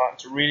transcend thought,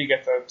 to really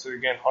get to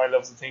again high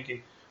levels of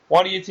thinking,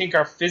 what do you think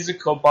our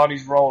physical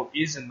body's role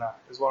is in that?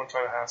 Is what I'm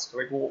trying to ask.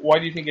 Like, why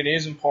do you think it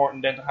is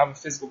important then to have a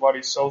physical body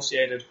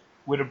associated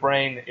with a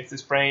brain if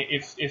this brain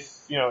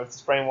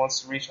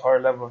wants to reach a higher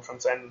level of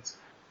transcendence?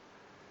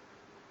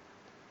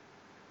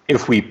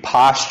 If we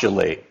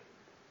postulate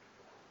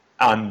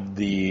on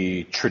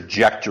the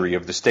trajectory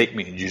of the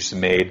statement you just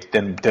made,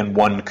 then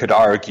one could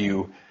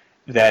argue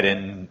that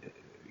in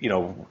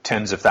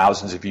tens of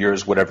thousands of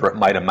years, whatever it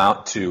might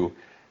amount to,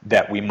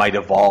 that we might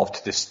evolve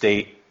to the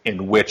state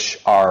in which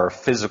our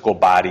physical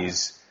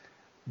bodies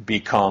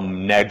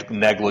become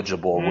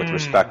negligible with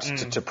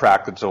respect to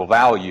practical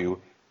value,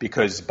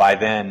 because by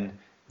then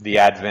the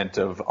advent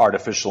of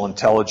artificial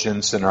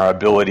intelligence and our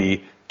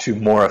ability to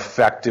more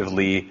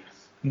effectively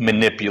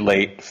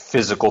manipulate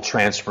physical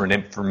transfer and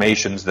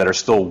informations that are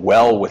still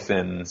well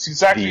within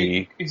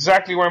exactly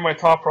where my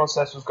thought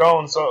process was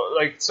going. So,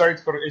 like, sorry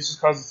to go. It's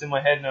just because it's in my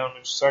head now, and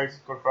I'm just sorry to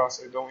go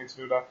across. I don't mean to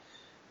do that,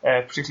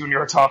 particularly when you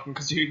were talking,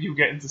 because you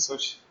get into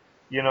such,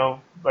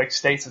 like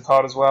states of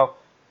thought as well.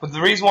 But the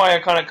reason why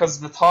because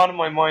the thought in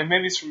my mind,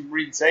 maybe it's from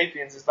reading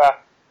 *Sapiens*, is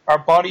that our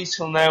bodies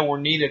till now were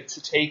needed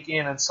to take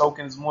in and soak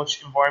in as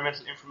much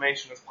environmental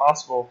information as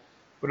possible.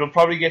 But it'll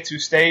probably get to a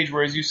stage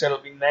where, as you said,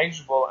 it'll be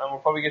negligible, and we'll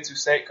probably get to a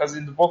stage, because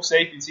in the book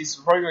 *Sapiens*,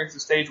 we're probably going to a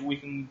stage where we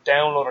can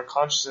download our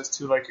consciousness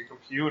to like a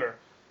computer,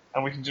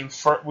 and we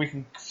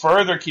can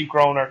further keep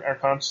growing our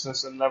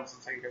consciousness and levels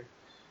of thinking.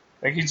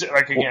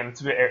 Again,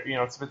 it's a bit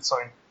it's a bit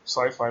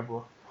sci-fi,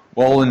 but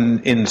well,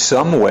 in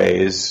some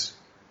ways,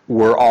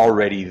 we're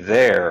already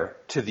there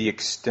to the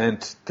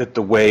extent that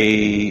the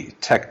way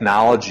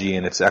technology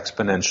and its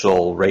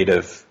exponential rate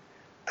of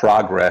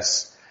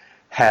progress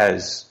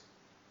has,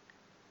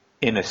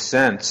 in a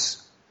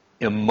sense,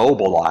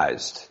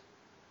 immobilized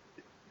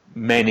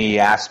many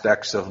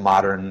aspects of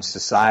modern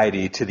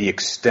society to the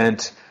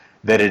extent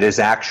that it is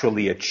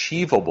actually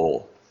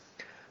achievable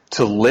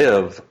to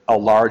live a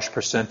large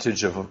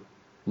percentage of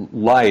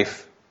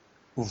life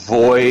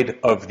void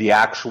of the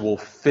actual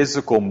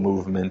physical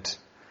movement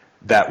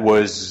that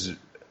was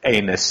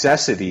a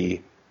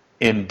necessity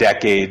in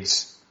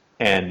decades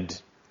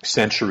and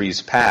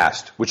centuries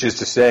past, which is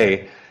to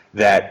say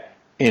that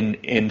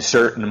in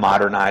certain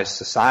modernized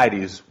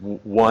societies,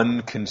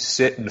 one can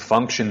sit and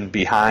function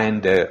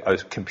behind a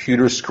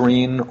computer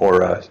screen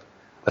or a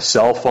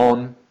cell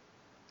phone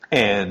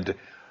and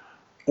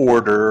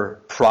order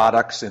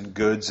products and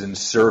goods and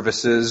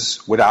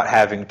services without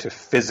having to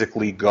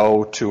physically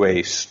go to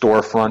a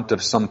storefront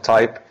of some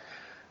type.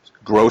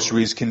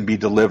 Groceries can be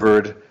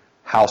delivered,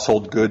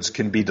 household goods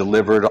can be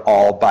delivered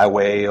all by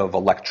way of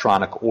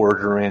electronic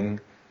ordering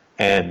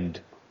and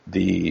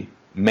the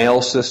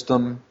mail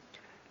system,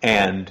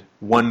 and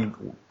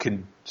one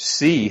can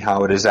see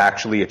how it is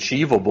actually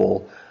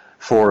achievable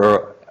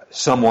for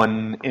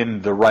someone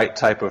in the right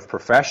type of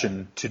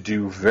profession to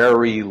do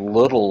very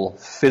little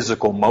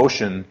physical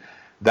motion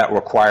that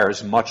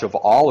requires much of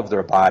all of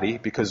their body,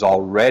 because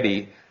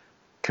already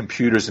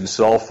computers and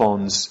cell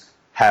phones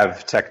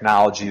have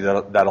technology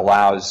that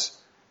allows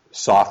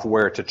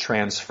software to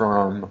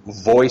transform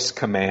voice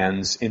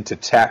commands into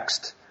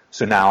text.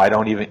 So now I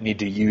don't even need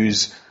to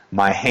use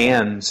my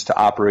hands to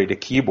operate a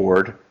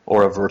keyboard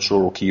or a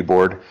virtual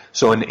keyboard.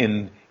 So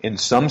in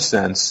some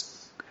sense,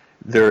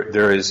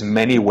 there is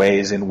many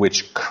ways in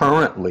which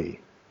currently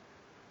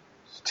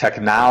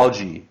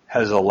technology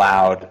has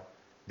allowed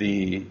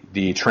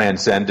the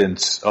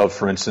transcendence of,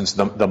 for instance,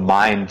 the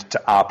mind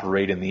to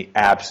operate in the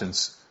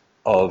absence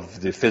of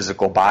the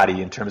physical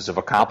body in terms of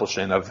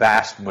accomplishing a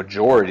vast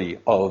majority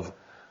of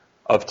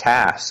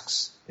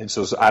tasks. And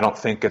so I don't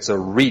think it's a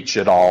reach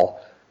at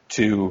all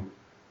to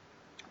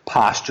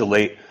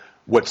postulate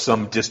what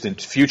some distant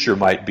future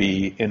might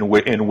be in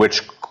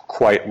which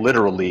quite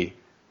literally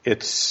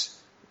it's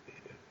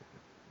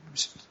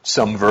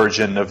some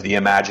version of the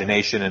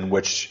imagination in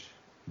which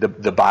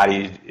the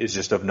body is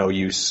just of no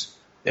use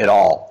at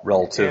all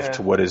relative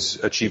to what is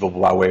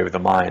achievable by way of the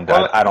mind.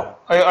 Well, I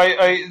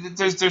don't.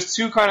 There's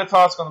two kind of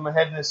thoughts going in my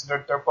head in this.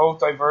 They're both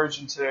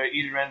divergent to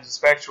either end of the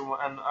spectrum,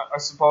 and I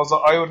suppose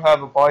I would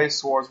have a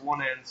bias towards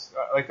one end,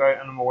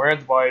 and I'm aware of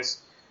the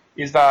bias,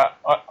 is that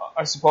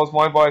I suppose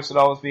my bias would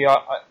always be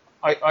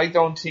I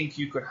don't think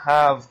you could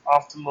have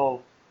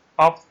optimal,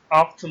 am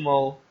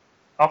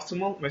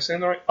I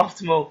saying that right?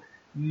 Optimal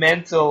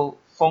mental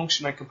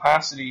function and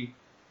capacity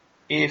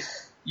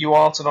if you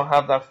also don't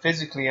have that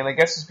physically. And I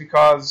guess it's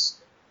because,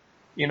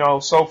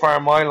 so far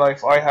in my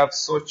life I have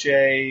such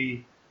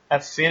a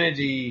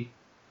affinity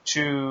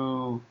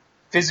to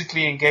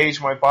physically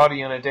engage my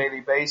body on a daily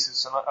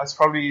basis, and it's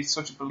probably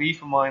such a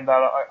belief of mine that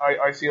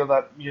I feel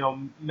that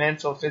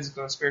mental,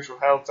 physical and spiritual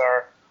health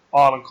are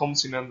all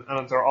encompassing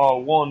and they're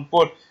all one.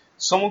 But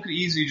someone could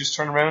easily just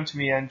turn around to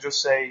me and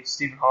just say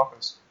Stephen Hawking.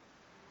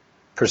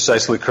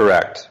 Precisely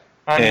correct.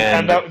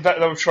 And that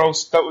would throw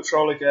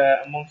like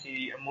a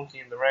monkey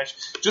in the wrench.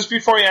 Just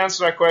before you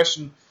answer that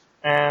question,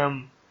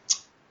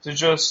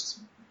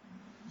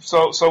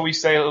 so we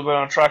stay a little bit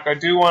on track, I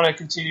do want to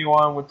continue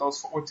on with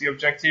the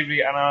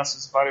objectivity,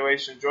 analysis,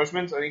 evaluation, and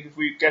judgment. I think if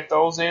we get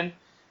those in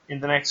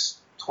the next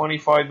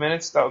 25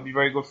 minutes, that would be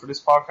very good for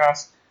this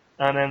podcast.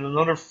 And then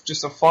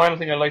just a final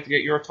thing I'd like to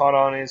get your thought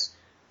on is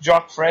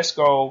Jacques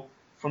Fresco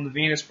from the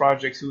Venus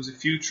Project, who is a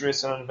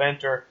futurist and an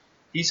inventor.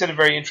 He said a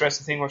very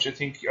interesting thing, which I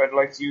think I'd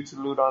like you to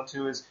allude on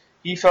to, is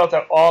he felt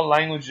that all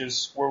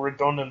languages were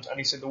redundant, and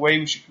he said the way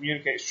we should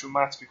communicate is through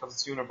maths because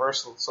it's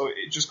universal. So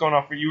just going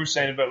off what you were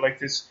saying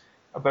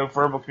about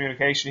verbal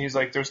communication, he's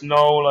like, there's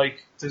no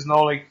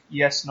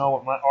yes,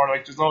 no, or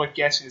like there's no like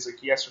guessing. It's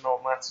like yes or no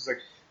with maths. It's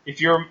like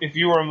if you were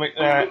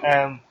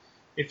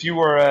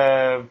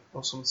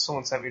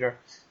someone sent me there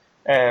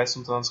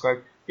something on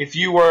Skype. If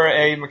you were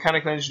a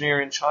mechanical engineer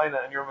in China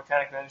and you're a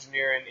mechanical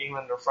engineer in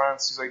England or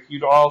France, he's like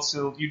you'd all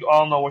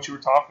know what you were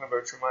talking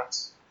about through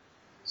maths.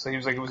 So he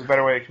was like it was a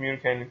better way of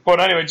communicating. But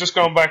anyway, just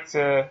going back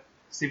to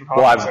Stephen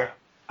Hawking.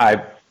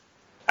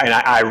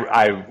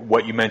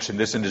 What you mentioned,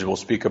 this individual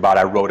speak about,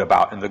 I wrote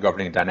about in the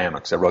Governing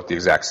Dynamics. I wrote the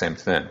exact same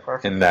thing.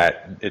 Perfect. In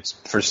that it's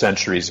for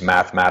centuries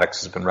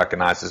mathematics has been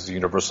recognized as a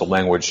universal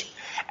language.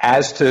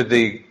 As to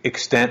the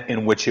extent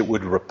in which it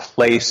would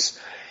replace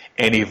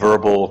any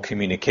verbal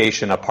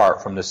communication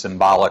apart from the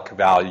symbolic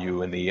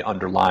value and the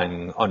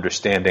underlying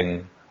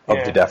understanding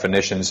of the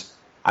definitions,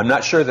 I'm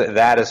not sure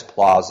that is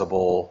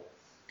plausible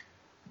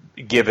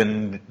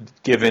given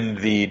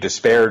the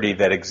disparity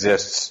that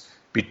exists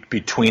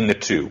between the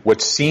two.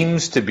 What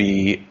seems to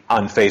be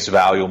on face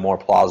value more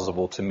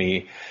plausible to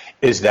me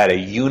is that a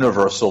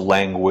universal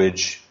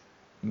language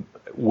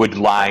would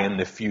lie in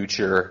the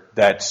future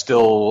that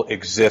still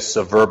exists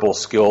of verbal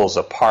skills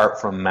apart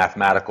from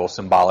mathematical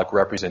symbolic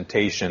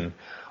representation,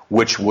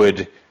 which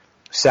would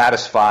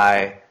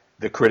satisfy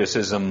the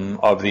criticism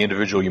of the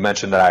individual you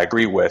mentioned that I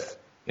agree with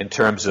in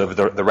terms of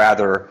the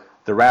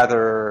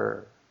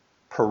rather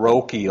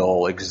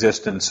parochial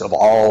existence of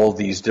all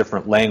these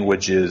different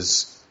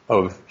languages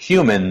of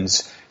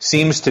humans.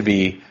 Seems to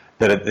be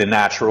that the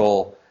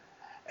natural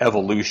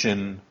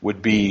evolution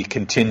would be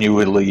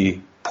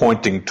continually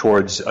pointing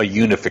towards a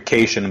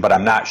unification, but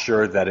I'm not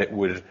sure that it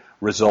would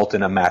result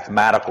in a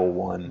mathematical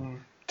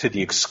one to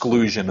the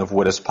exclusion of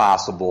what is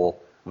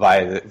possible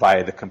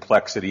via the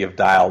complexity of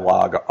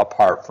dialogue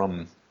apart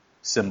from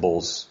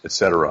symbols,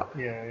 etc.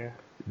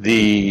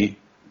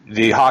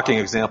 The Hawking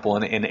example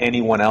and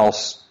anyone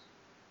else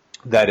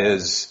that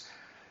is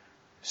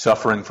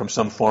suffering from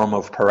some form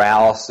of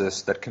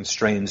paralysis that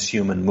constrains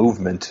human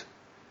movement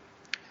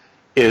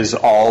is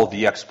all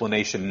the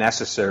explanation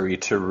necessary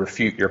to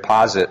refute your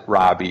posit,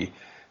 Robbie.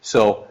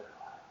 So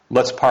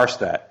let's parse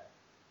that.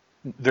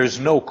 There's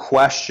no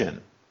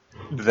question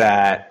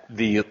that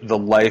the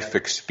life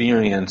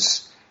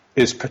experience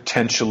is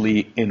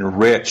potentially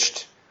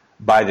enriched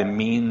by the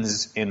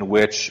means in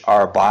which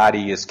our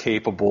body is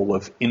capable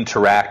of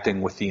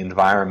interacting with the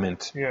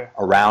environment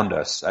around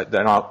us.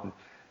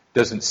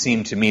 Doesn't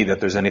seem to me that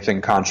there's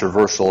anything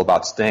controversial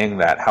about saying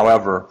that.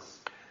 However,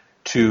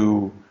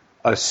 to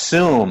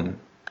assume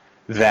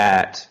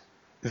that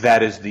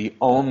that is the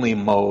only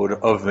mode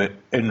of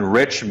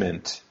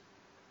enrichment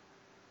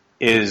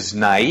is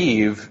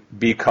naive,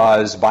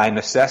 because by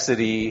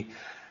necessity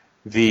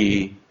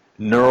the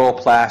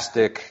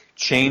neuroplastic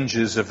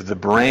changes of the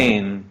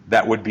brain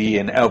that would be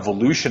an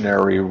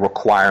evolutionary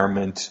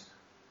requirement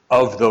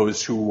of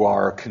those who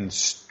are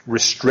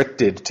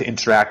restricted to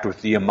interact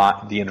with the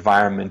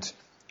environment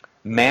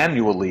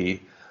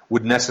manually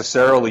would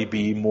necessarily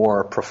be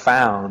more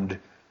profound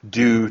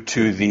due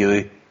to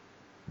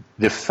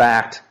the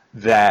fact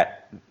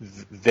that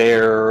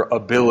their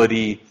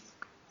ability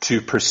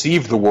to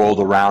perceive the world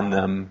around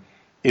them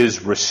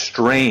is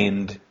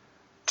restrained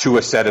to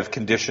a set of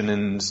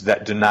conditions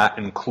that do not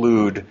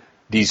include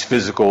these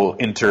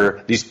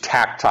these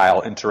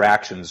tactile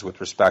interactions with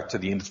respect to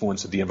the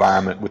influence of the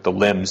environment with the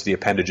limbs, the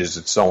appendages,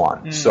 and so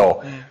on.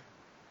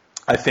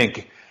 I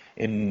think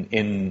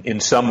in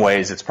some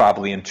ways it's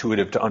probably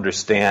intuitive to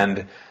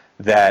understand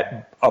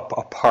that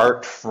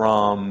apart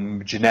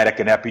from genetic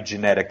and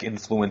epigenetic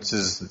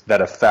influences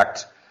that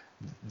affect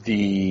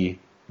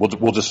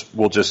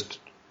we'll just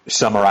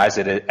summarize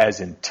it as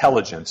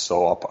intelligence.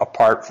 So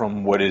apart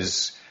from what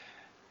is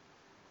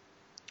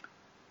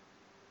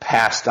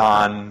passed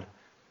on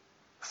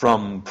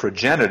from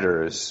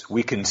progenitors,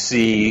 we can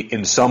see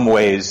in some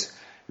ways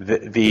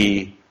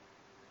the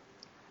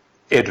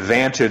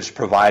advantage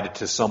provided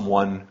to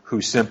someone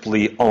who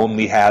simply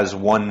only has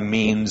one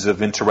means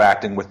of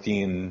interacting with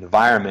the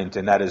environment,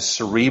 and that is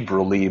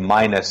cerebrally,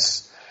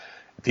 minus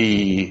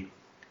the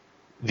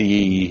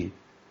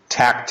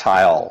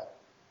tactile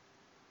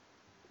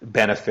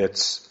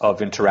benefits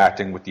of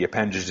interacting with the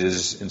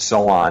appendages and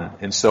so on.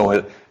 And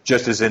so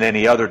just as in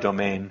any other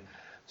domain,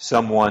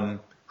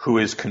 someone who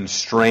is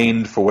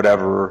constrained for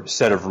whatever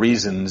set of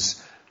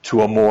reasons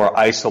to a more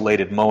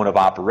isolated mode of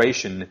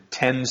operation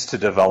tends to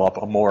develop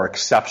a more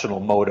exceptional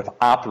mode of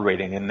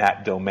operating in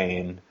that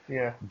domain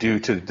due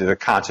to the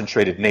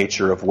concentrated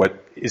nature of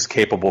what is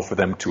capable for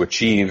them to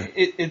achieve.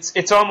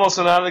 It's almost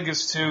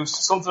analogous to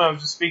something I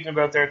was just speaking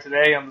about there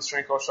today on the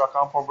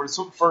strengthcoach.com forum, but it's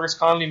something Fergus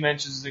Connolly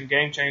mentions in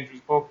Game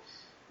Changers book,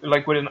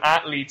 like with an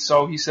athlete.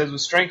 So he says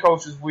with strength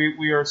coaches,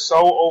 we are so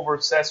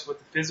over-obsessed with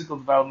the physical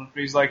development,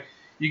 but he's like,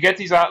 you get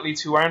these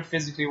athletes who aren't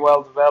physically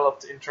well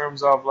developed in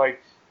terms of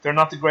like, they're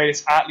not the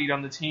greatest athlete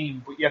on the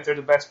team, but yet they're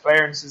the best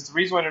player. And the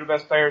reason why they're the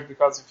best players is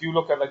because if you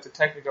look at like the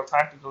technical,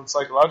 tactical, and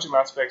psychological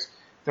aspects,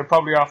 they're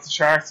probably off the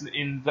charts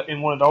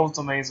in one of those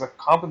domains that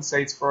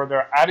compensates for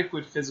their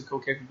adequate physical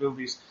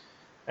capabilities.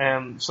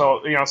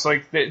 So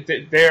like they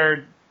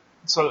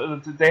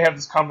have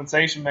this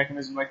compensation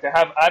mechanism. Like they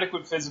have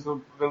adequate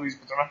physical abilities,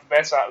 but they're not the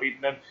best athlete.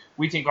 And then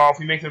we think, if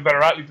we make them a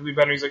better athlete, they'll be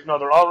better. He's like, no,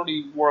 they're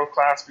already world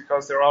class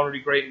because they're already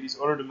great in these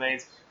other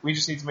domains. We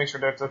just need to make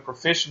sure that they're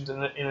proficient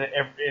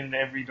in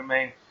every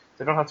domain.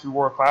 They don't have to be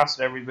world class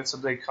in every bit, so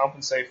they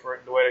compensate for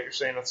it in the way that you're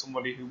saying that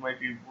somebody who might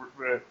be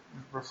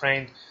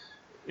refrained,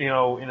 in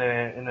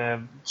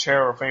a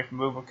chair or refrained from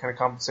movement can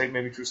compensate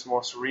maybe through some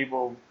more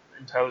cerebral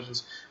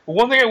intelligence. But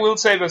one thing I will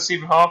say about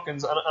Stephen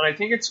Hawkins, and I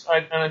think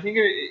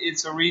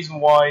it's a reason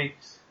why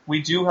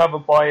we do have a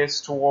bias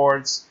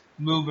towards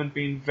movement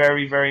being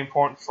very, very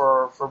important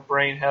for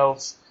brain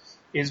health,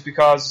 is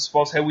because I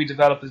suppose how we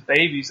develop as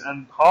babies.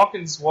 And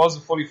Hawkins was a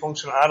fully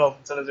functional adult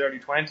until his early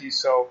 20s,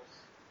 so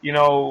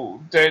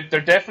there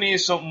definitely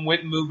is something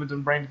with movement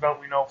and brain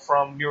development,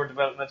 from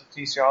neurodevelopmental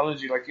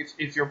kinesiology. Like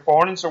if you're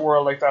born into a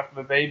world like that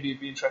from a baby,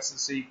 it'd be interesting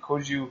to see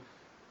could you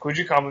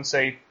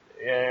compensate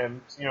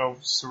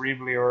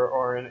cerebrally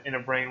or in a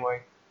brain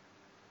way.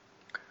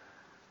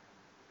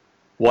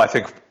 Well, I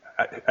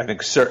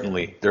think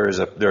certainly there is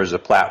a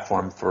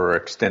platform for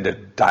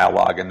extended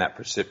dialogue in that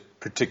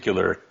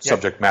particular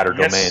subject matter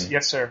domain.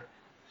 Yes, sir.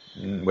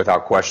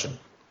 Without question.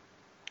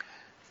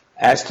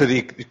 As to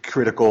the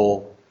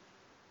critical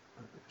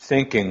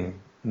thinking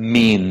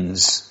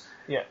means,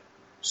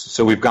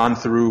 so we've gone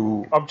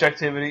through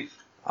objectivity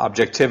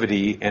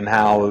and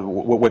how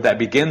what that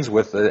begins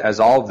with, as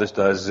all of this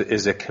does,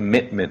 is a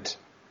commitment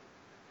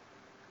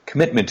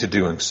to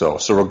doing so.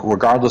 So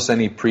regardless of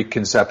any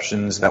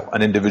preconceptions that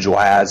an individual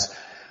has,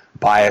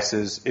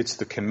 biases, it's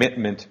the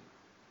commitment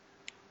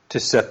to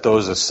set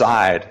those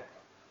aside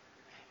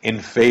in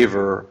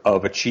favor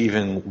of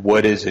achieving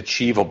what is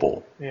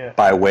achievable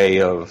by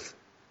way of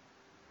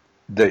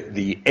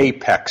the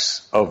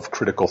apex of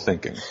critical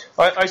thinking.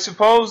 I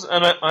suppose,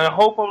 and I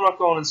hope I'm not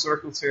going in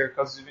circles here,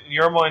 because in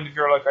your mind, if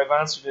you're like, I've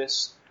answered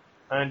this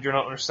and you're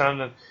not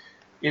understanding it,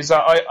 is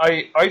that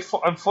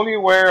I'm fully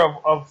aware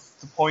of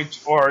the point,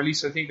 or at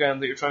least I think I am,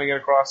 that you're trying to get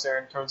across there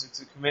in terms of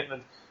the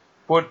commitment.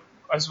 But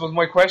I suppose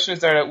my question is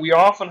there that we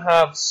often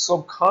have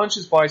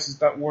subconscious biases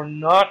that we're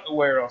not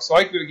aware of. So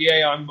I could,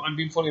 I'm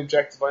being fully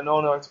objective. I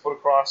know now how to put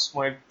across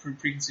my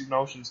preconceived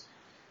notions.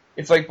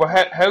 It's like, but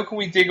how can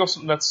we dig up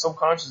something that's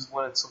subconscious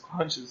when it's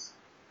subconscious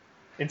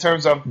in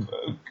terms of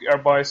our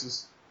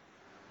biases?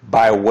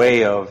 By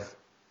way of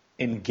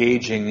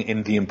engaging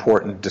in the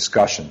important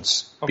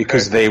discussions,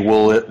 because they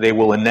will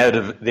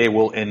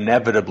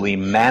inevitably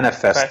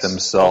manifest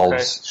themselves.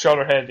 Okay.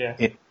 Shoulder head,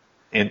 yeah.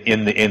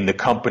 In the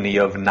company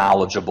of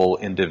knowledgeable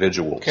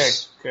individuals.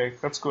 Okay,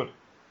 that's good.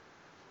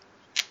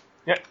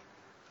 Yeah.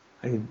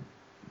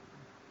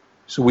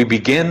 So we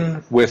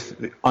begin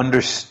with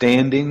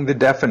understanding the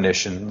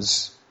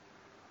definitions,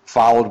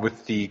 followed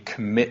with the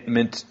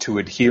commitment to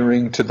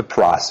adhering to the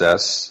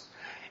process,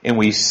 and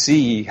we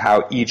see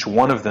how each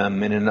one of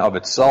them in and of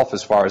itself,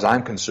 as far as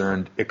I'm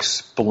concerned,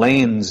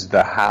 explains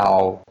the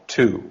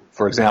how-to.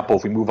 For example,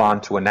 if we move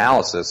on to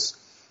analysis,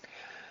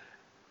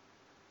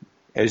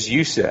 as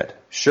you said,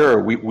 sure,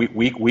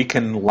 we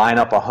can line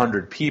up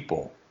 100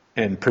 people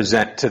and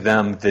present to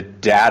them the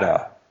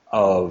data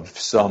of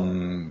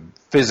some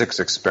physics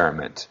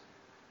experiment.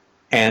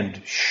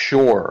 And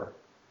sure,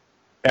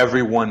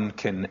 everyone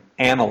can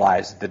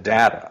analyze the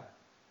data.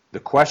 The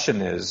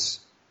question is,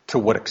 to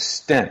what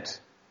extent?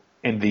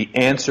 And the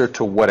answer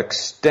to what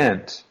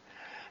extent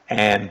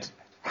and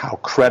how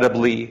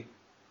credibly,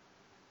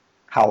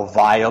 how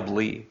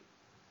viably,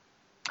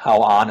 how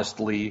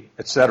honestly,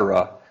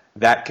 etc.,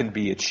 that can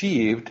be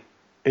achieved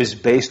is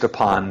based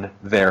upon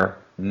their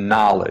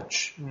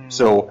knowledge.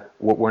 So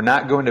we're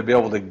not going to be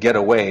able to get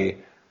away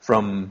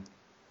from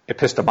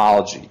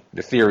epistemology,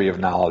 the theory of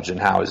knowledge, and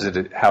how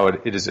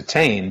it is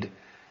attained.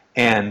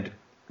 And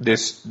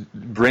this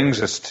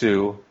brings us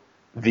to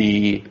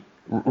the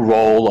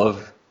role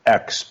of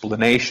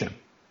explanation,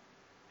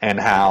 and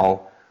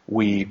how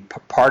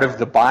part of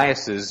the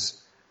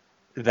biases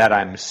that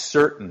I'm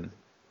certain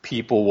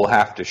people will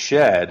have to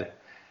shed,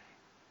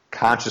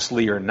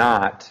 consciously or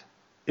not,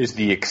 is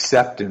the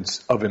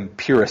acceptance of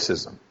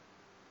empiricism.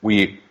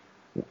 We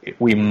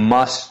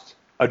must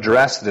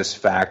address this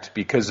fact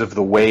because of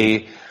the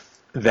way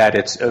that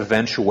its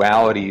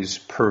eventualities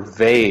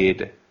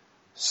pervade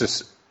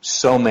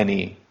so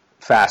many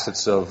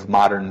facets of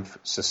modern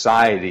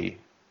society.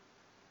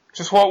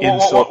 Just what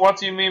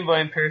do you mean by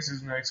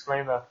empiricism?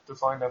 Explain that.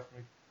 Define that for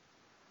me.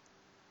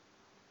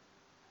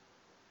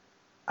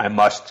 I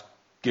must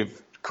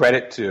give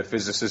credit to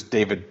physicist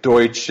David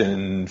Deutsch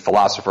and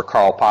philosopher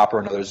Karl Popper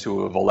and others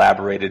who have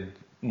elaborated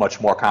much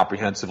more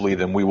comprehensively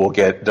than we will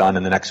get done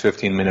in the next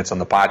 15 minutes on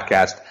the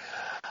podcast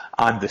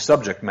on the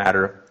subject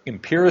matter.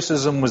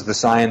 Empiricism was the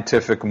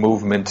scientific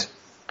movement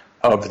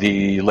of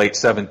the late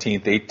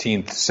 17th,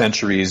 18th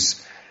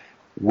centuries,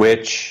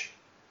 which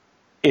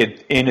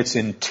in its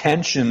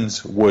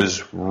intentions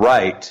was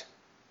right,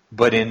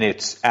 but in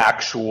its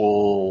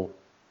actual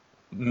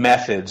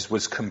methods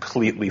was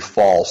completely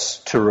false,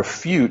 to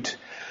refute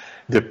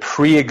the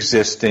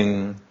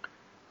pre-existing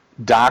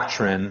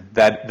doctrine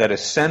that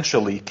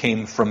essentially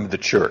came from the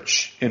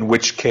church, in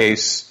which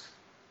case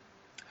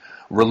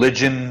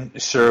religion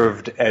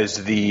served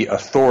as the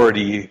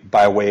authority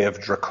by way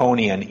of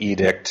draconian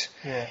edict,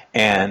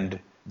 and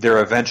there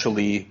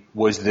eventually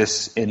was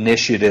this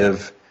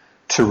initiative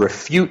to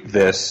refute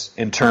this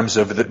in terms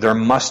of that there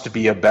must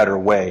be a better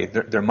way,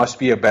 there must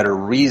be a better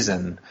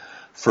reason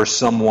for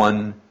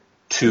someone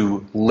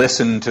to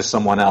listen to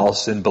someone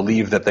else and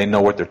believe that they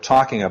know what they're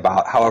talking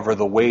about. However,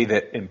 the way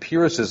that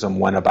empiricism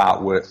went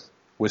about with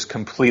was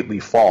completely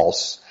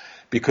false,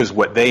 because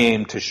what they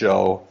aimed to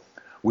show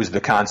was the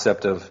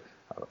concept of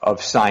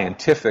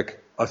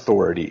scientific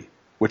authority,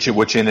 which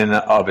in and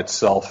of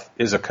itself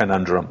is a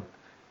conundrum,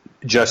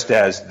 just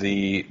as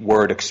the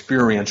word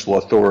experiential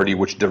authority,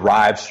 which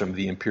derives from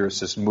the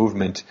empiricist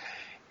movement,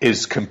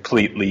 is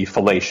completely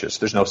fallacious.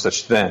 There's no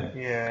such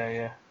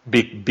thing.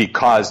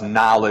 Because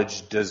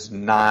knowledge does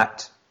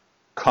not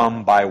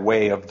come by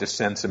way of the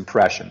sense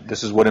impression.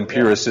 This is what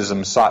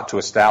empiricism sought to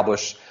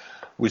establish,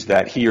 was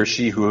that he or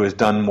she who has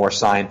done more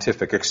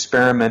scientific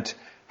experiment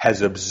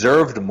has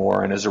observed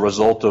more, and as a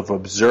result of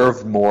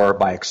observed more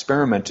by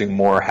experimenting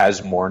more,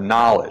 has more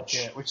knowledge.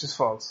 Yeah, which is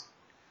false.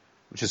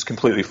 Which is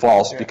completely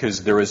false,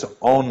 because there is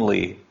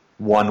only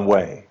one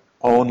way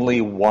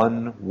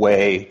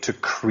to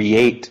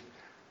create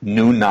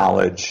new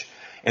knowledge,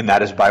 and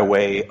that is by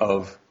way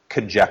of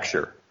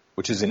conjecture,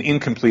 which is an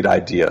incomplete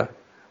idea,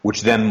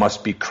 which then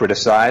must be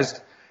criticized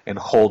and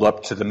hold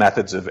up to the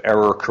methods of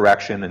error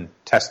correction and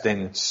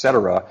testing,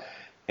 etc.,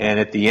 and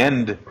at the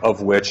end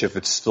of which, if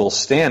it's still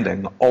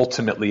standing,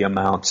 ultimately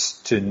amounts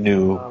to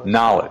new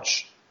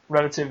knowledge.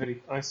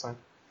 Relativity, Einstein.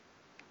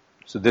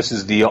 So this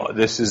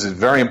is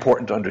very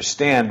important to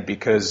understand,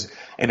 because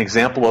an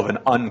example of an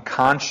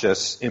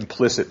unconscious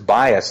implicit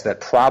bias that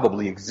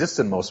probably exists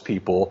in most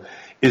people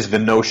is the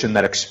notion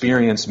that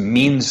experience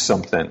means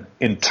something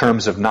in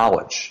terms of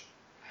knowledge.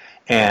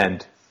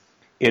 And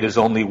it is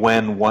only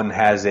when one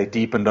has a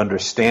deepened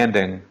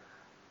understanding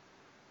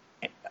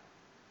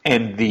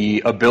and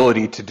the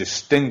ability to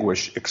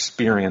distinguish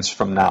experience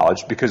from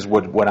knowledge, because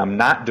what I'm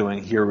not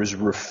doing here is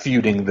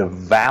refuting the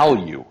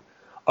value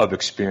of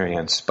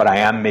experience, but I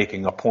am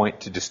making a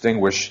point to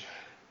distinguish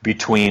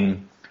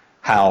between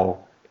how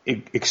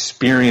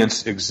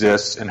experience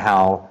exists and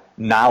how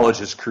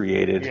knowledge is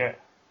created. Yeah.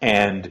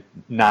 And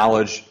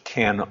knowledge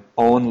can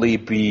only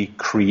be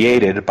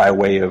created by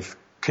way of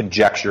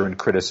conjecture and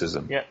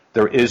criticism. Yeah.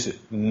 There is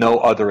no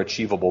other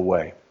achievable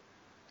way.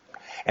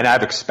 And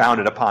I've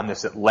expounded upon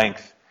this at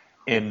length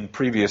in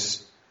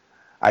previous,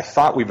 I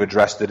thought we've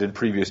addressed it in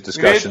previous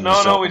discussions. We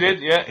did? No, we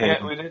did.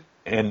 Yeah, we did.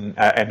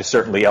 And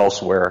certainly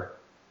elsewhere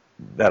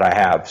that I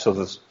have. So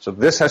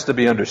this has to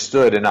be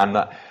understood,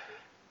 and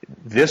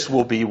this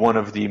will be one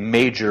of the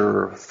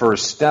major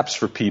first steps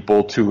for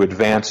people to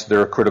advance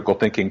their critical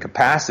thinking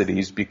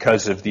capacities,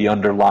 because of the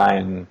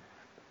underlying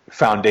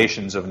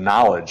foundations of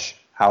knowledge,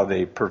 how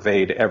they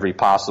pervade every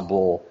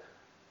possible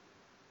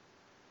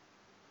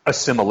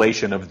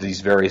assimilation of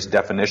these various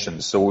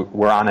definitions. So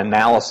we're on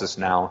analysis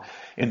now,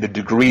 and the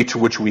degree to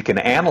which we can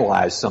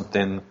analyze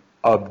something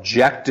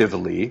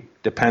objectively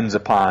depends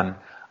upon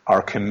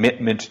our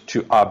commitment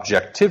to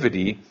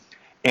objectivity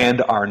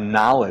and our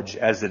knowledge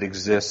as it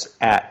exists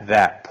at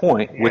that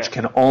point, which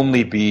can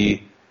only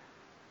be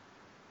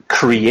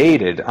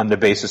created on the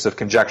basis of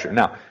conjecture.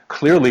 Now,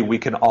 clearly we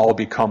can all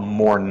become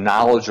more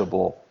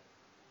knowledgeable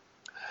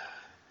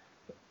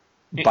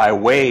by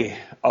way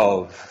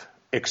of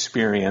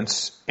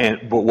experience,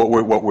 but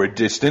what we're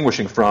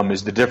distinguishing from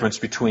is the difference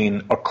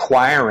between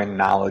acquiring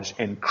knowledge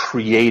and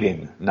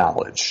creating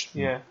knowledge.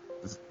 Yeah.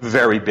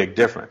 Very big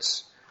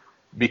difference.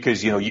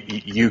 Because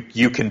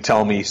you can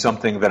tell me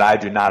something that I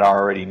do not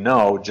already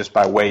know just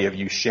by way of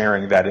you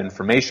sharing that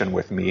information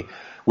with me,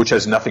 which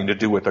has nothing to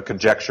do with a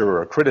conjecture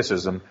or a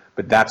criticism,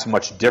 but that's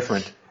much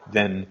different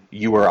than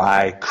you or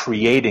I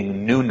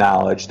creating new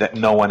knowledge that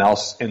no one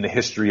else in the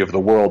history of the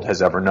world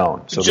has ever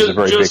known. So there's a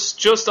very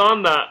just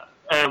on that,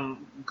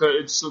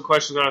 it's the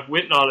question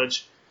with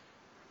knowledge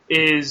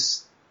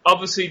is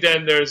obviously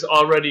then there's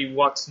already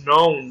what's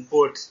known,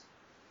 but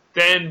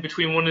then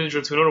between one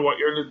individual to another, what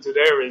you're alluding to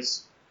there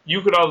is,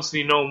 you could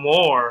obviously know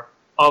more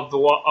of the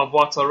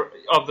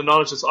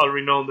knowledge that's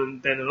already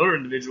known than another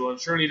individual, and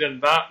surely then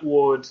that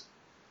would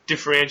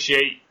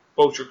differentiate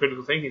both your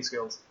critical thinking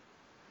skills.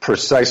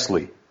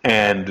 Precisely,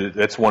 and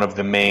that's one of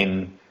the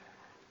main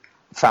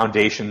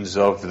foundations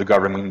of the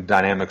governing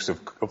dynamics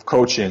of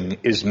coaching,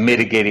 is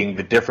mitigating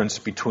the difference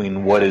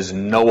between what is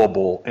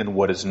knowable and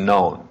what is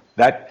known.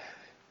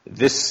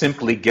 This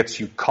simply gets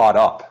you caught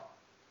up.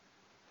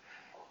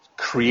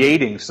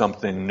 Creating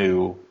something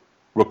new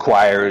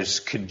requires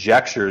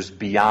conjectures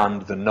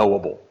beyond the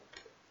knowable.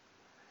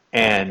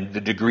 And the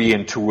degree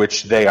into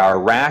which they are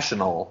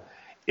rational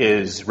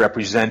is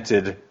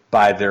represented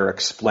by their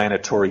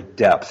explanatory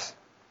depth.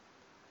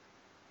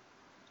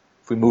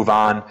 If we move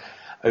on,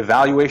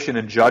 evaluation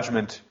and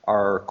judgment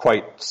are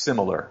quite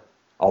similar,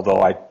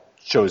 although I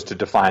chose to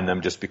define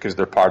them just because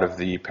they're part of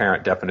the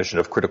parent definition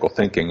of critical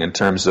thinking in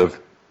terms of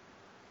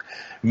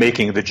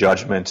making the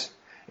judgment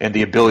and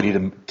the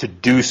ability to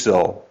do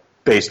so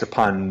based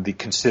upon the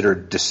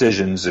considered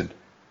decisions. And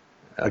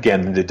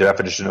again, the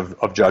definition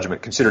of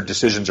judgment, considered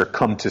decisions or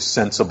come to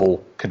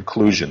sensible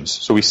conclusions.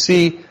 So we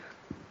see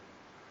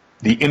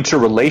the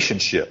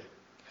interrelationship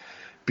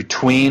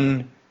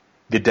between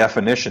the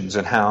definitions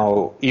and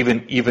how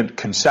even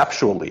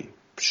conceptually,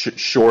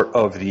 short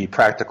of the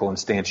practical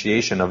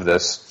instantiation of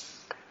this,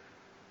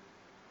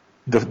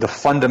 the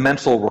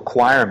fundamental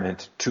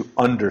requirement to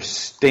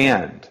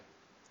understand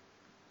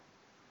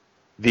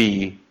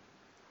the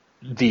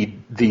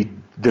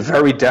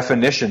very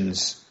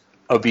definitions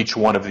of each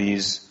one of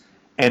these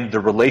and the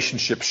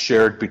relationships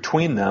shared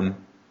between them,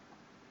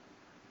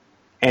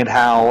 and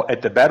how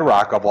at the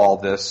bedrock of all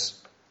this,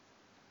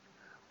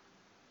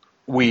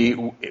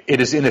 it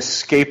is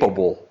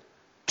inescapable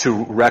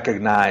to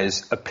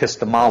recognize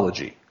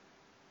epistemology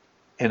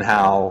and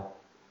how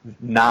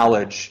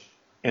knowledge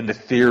and the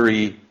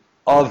theory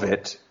of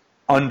it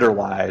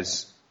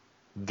underlies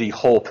the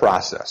whole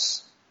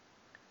process.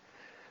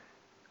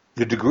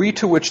 The degree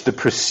to which the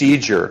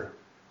procedure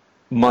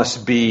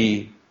must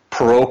be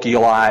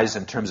parochialized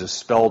in terms of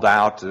spelled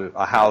out,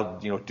 how,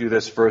 do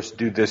this first,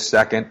 do this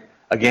second.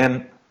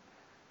 Again,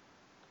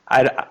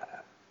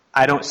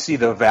 I don't see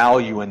the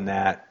value in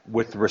that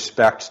with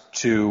respect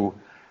to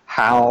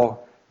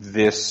how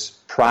this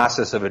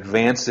process of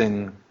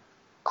advancing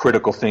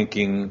critical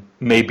thinking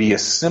may be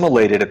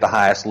assimilated at the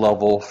highest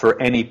level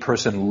for any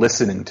person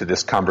listening to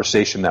this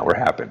conversation that we're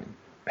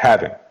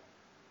having.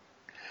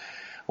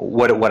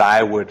 What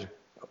I would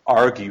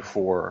argue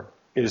for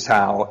is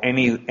how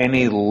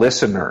any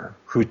listener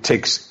who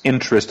takes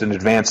interest in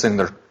advancing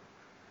their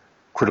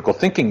critical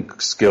thinking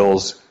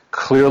skills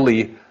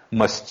clearly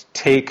must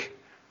take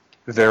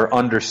their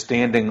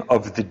understanding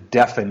of the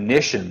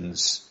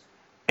definitions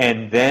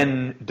and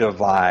then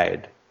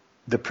divide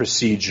the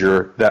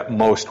procedure that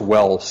most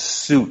well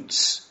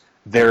suits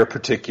their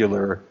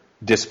particular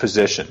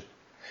disposition.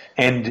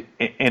 And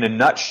in a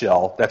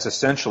nutshell, that's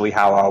essentially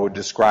how I would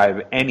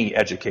describe any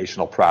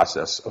educational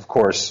process. Of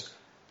course,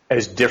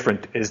 as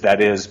different as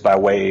that is by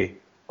way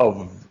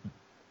of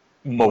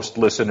most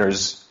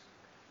listeners'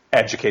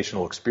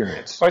 educational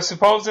experience. I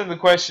suppose then the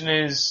question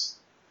is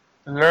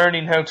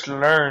learning how to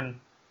learn.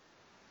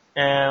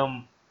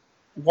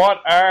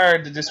 What are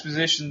the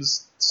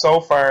dispositions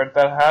so far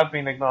that have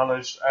been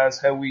acknowledged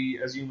as how we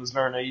as humans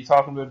learn? Are you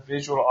talking about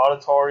visual,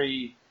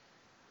 auditory?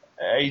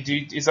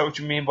 Is that what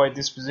you mean by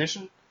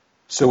disposition?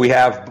 So we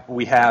have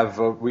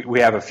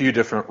a few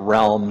different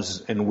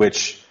realms in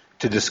which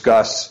to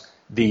discuss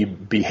the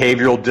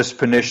behavioral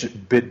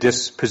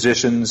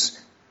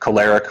dispositions,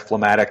 choleric,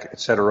 phlegmatic,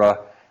 etc.,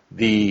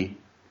 the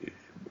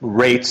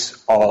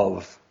rates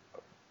of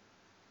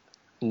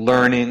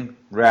learning,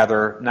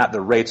 rather, not the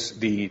rates,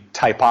 the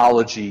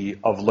typology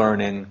of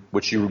learning,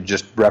 which you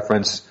just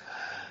referenced,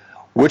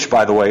 which,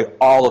 by the way,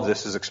 all of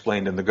this is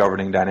explained in the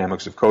Governing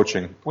Dynamics of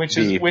Coaching. Which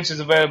is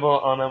available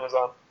on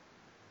Amazon.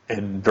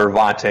 And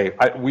Vervante.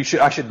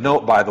 I should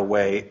note, by the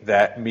way,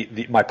 that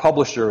my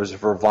publisher is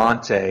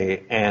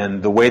Vervante,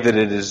 and the way that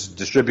it is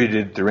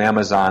distributed through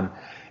Amazon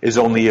is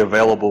only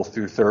available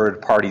through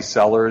third-party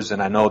sellers,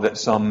 and I know that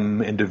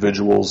some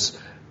individuals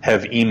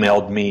have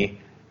emailed me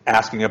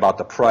asking about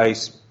the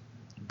price.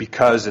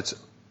 Because it's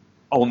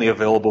only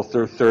available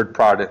through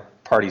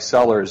third-party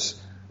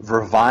sellers,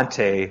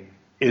 Vervante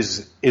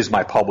is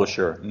my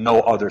publisher, no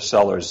other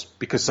sellers,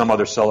 because some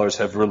other sellers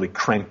have really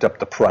cranked up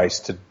the price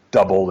to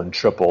double and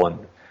triple,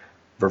 and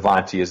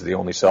Vervante is the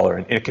only seller,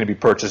 and it can be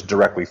purchased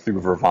directly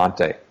through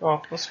Vervante.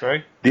 Oh, that's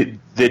great. The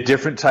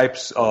different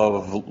types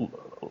of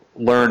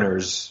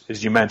learners,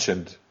 as you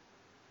mentioned,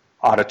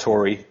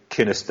 auditory,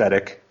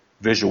 kinesthetic,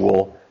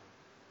 visual,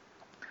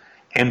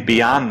 and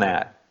beyond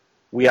that,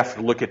 we have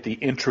to look at the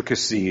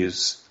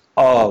intricacies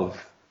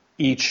of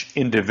each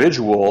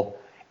individual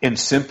and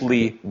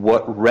simply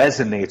what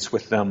resonates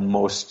with them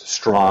most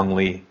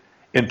strongly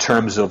in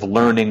terms of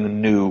learning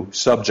new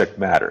subject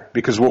matter.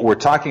 Because what we're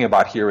talking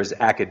about here is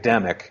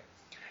academic,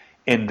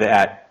 in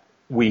that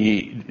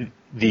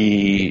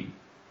the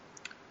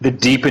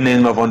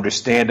deepening of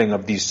understanding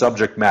of these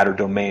subject matter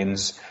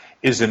domains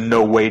is in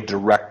no way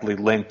directly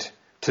linked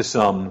to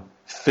some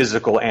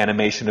physical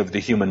animation of the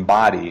human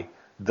body.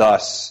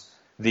 Thus,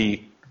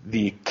 the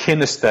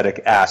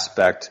kinesthetic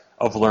aspect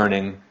of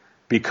learning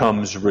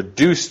becomes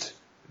reduced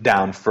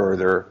down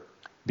further,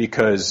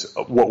 because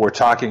what we're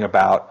talking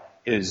about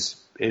is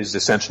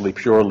essentially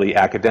purely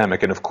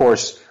academic. And of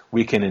course,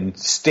 we can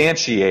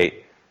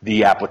instantiate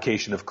the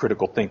application of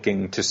critical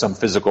thinking to some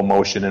physical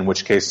motion, in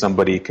which case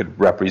somebody could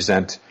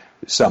represent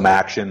some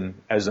action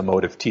as a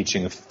mode of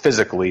teaching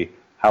physically.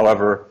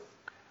 However,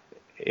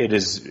 it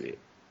is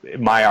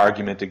my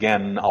argument,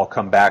 again, I'll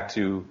come back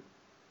to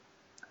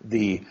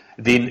the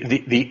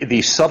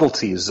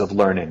subtleties of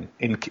learning.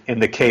 In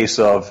the case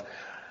of,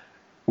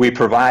 we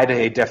provide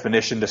a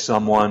definition to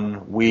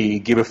someone, we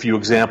give a few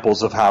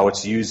examples of how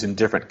it's used in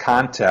different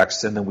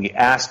contexts, and then we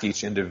ask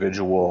each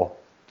individual,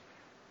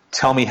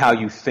 tell me how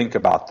you think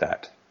about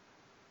that.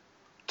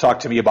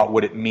 Talk to me about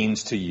what it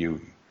means to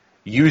you.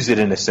 Use it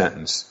in a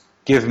sentence.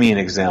 Give me an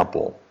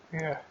example.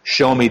 Yeah.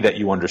 Show me that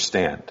you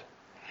understand.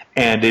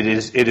 And it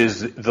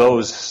is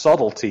those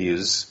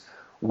subtleties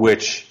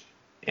which,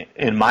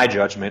 in my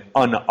judgment,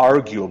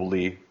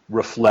 unarguably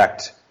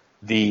reflect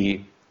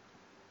the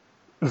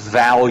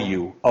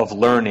value of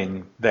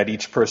learning that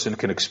each person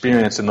can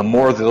experience. And the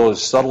more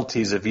those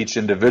subtleties of each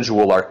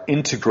individual are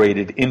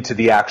integrated into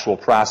the actual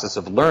process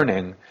of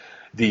learning,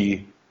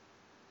 the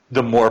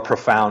more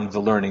profound the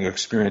learning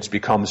experience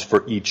becomes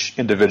for each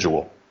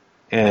individual.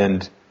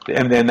 And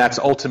then that's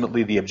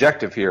ultimately the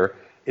objective here,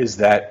 is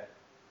that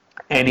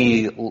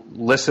any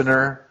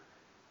listener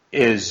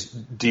is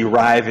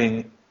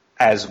deriving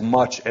as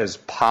much as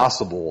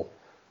possible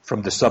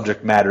from the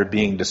subject matter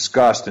being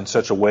discussed in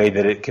such a way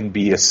that it can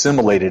be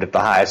assimilated at the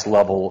highest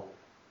level,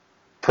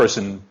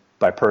 person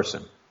by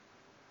person.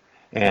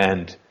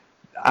 And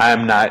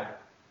I'm not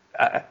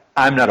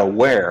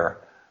aware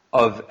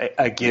of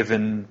a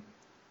given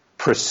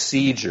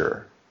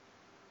procedure,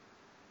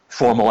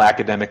 formal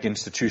academic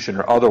institution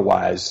or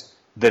otherwise,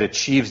 that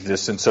achieves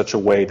this in such a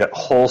way that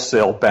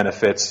wholesale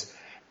benefits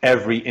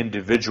every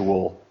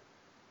individual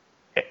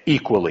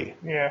equally.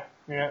 Yeah.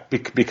 Yeah.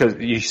 Because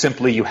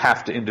you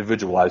have to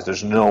individualize.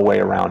 There's no way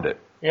around it.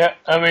 Yeah,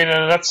 I mean,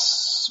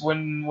 that's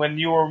when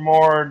you were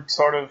more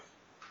sort of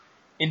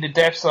in the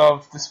depths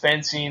of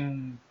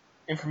dispensing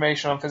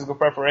information on physical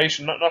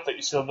preparation. Not that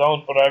you still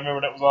don't, but I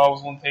remember that was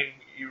always one thing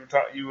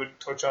you would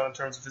touch on in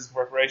terms of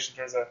physical preparation. In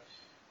terms of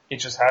it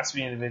just has to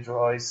be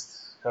individualized,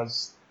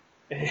 because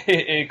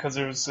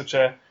there was such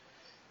a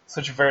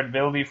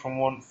variability from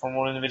one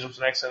individual to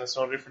the next, and it's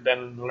no different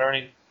than the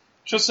learning.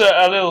 Just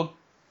a little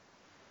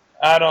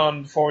add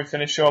on before we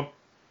finish up.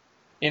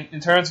 in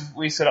terms of,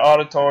 we said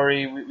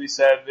auditory, we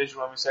said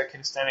visual, and we said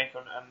kinesthetic,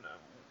 and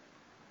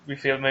we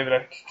feel maybe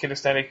that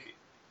kinesthetic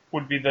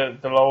would be the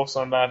lowest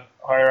on that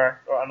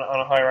on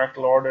a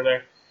hierarchical order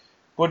there.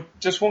 But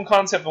just one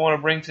concept I want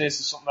to bring to this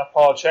is something that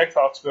Paul Chek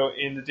talks about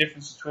in the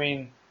difference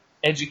between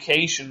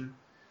education,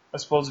 I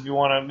suppose, if you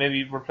want to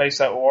maybe replace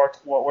that with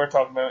what we're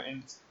talking about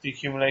in the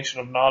accumulation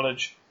of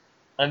knowledge,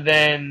 and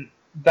then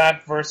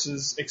that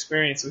versus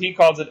experience. So he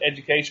calls it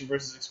education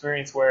versus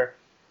experience, where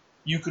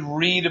you could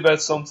read about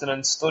something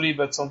and study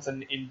about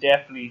something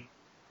in-depthly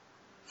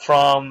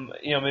from,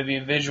 maybe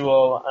a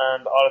visual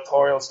and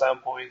auditorial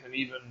standpoint and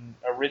even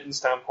a written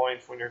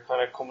standpoint when you're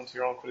kind of coming to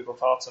your own critical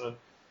thoughts on it.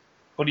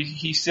 But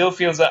he still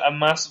feels that a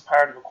massive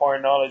part of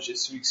acquiring knowledge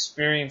is to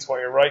experience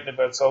what you're writing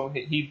about. So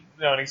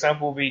an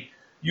example would be,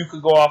 you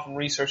could go off and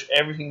research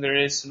everything there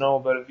is to know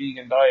about a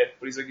vegan diet,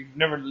 but he's like, if you've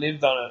never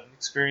lived on it and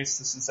experienced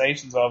the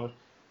sensations of it,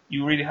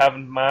 you really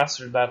haven't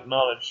mastered that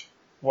knowledge.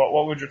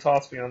 What would your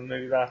thoughts be on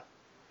maybe that?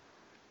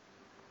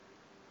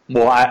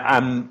 Well,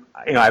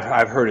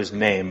 I've heard his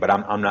name, but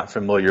I'm not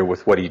familiar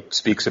with what he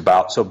speaks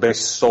about. So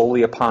based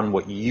solely upon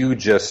what you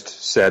just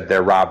said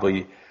there, Rob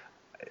Lee,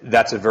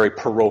 that's a very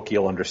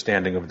parochial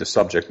understanding of the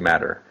subject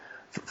matter.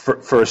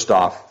 First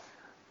off,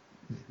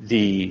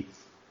 the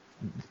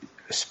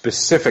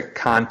specific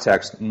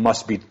context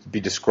must be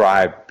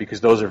described,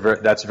 because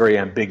that's very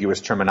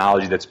ambiguous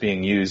terminology that's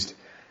being used.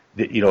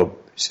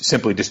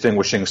 Simply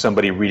distinguishing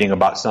somebody reading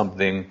about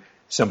something,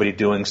 somebody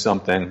doing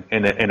something,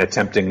 and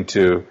attempting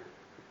to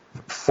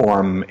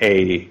form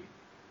an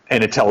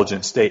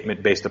intelligent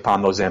statement based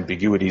upon those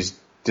ambiguities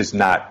does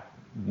not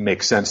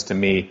make sense to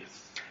me.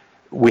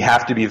 We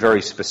have to be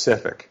very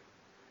specific.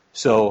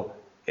 So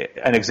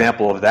an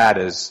example of that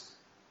is,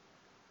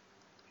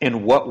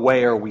 in what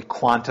way are we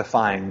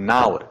quantifying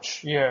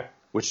knowledge? Yeah.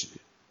 Which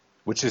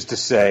is to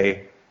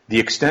say, the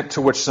extent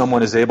to which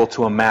someone is able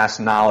to amass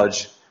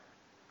knowledge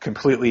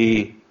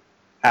completely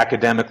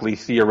academically,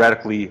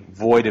 theoretically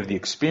void of the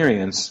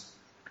experience.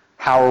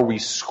 How are we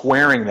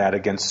squaring that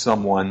against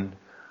someone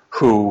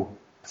who,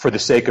 for the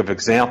sake of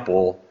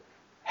example,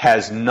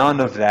 has none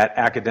of that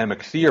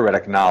academic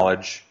theoretical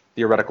knowledge,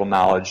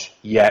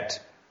 yet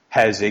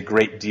has a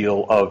great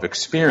deal of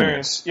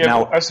experience? Yeah,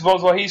 now, I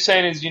suppose what he's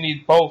saying is you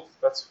need both.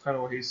 That's kind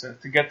of what he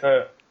said, to get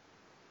a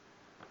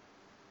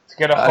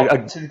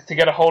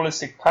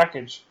holistic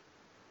package.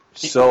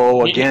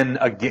 So again,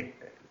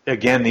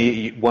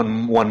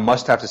 one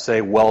must have to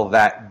say, well,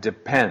 that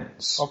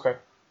depends. Okay.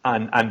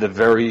 On the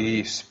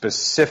very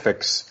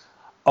specifics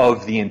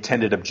of the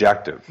intended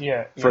objective.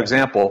 Yeah. For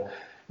example,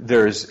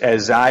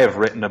 as I have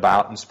written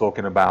about and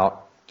spoken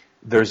about,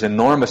 there's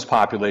enormous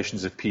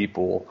populations of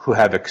people who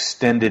have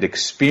extended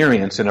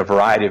experience in a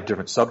variety of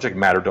different subject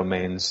matter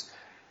domains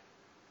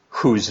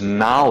whose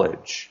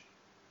knowledge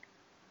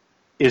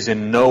is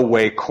in no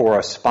way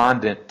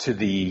correspondent to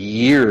the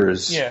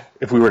years,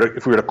 if we were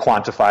to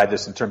quantify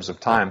this in terms of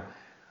time,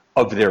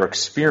 of their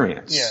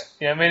experience.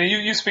 Yeah. I mean,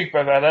 you speak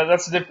about that.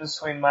 That's the difference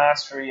between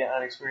mastery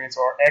and experience,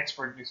 or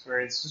expert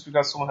experience. Just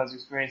because someone has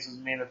experience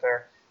doesn't mean that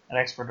they're an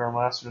expert or a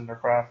master in their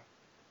craft.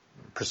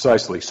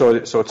 Precisely. So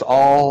it's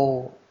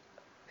all,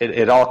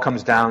 it all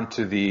comes down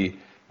to the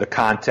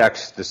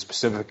context, the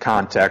specific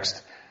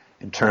context,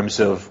 in terms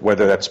of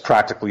whether that's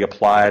practically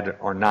applied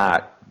or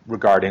not,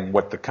 regarding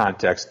what the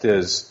context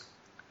is.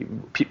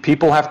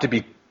 People have to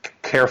be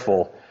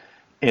careful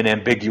in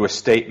ambiguous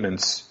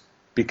statements,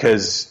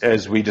 because,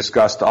 as we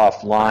discussed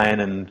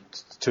offline and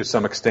to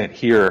some extent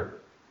here,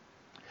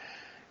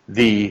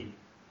 the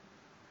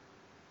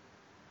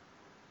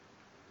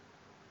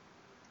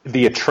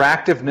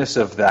attractiveness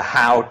of the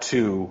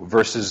how-to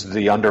versus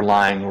the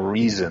underlying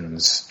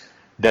reasons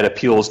that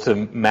appeals to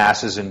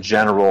masses in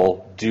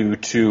general, due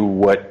to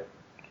what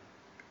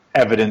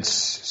evidence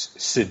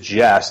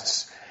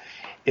suggests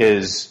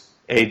is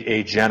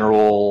a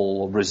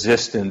general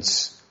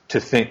resistance to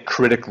think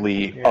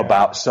critically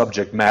about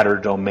subject matter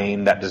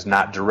domain that does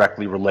not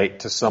directly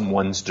relate to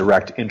someone's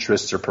direct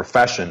interests or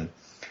profession,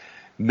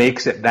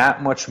 makes it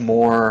that much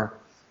more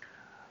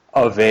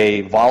of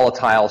a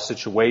volatile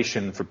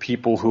situation for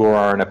people who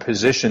are in a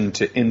position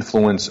to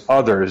influence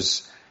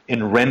others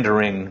in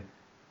rendering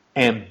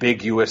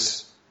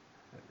ambiguous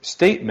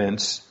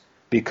statements,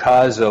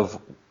 because of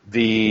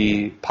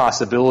the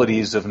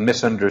possibilities of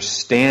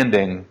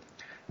misunderstanding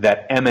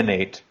that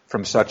emanate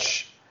from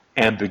such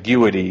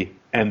ambiguity,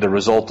 and the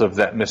result of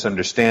that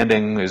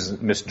misunderstanding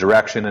is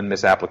misdirection and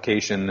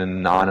misapplication,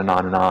 and on and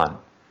on and on.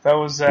 That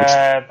was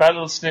that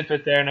little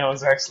snippet there. Now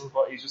was excellent.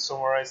 What you just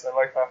summarized. I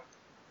like that.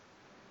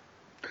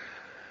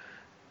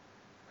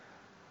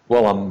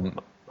 Well, I'm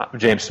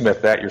James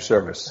Smith at your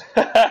service.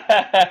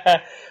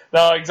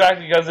 No,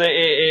 exactly, because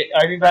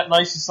I think that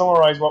nicely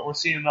summarized what we're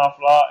seeing an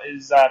awful lot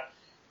is that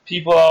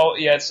people,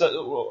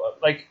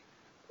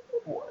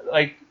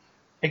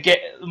 again,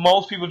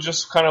 most people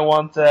just kind of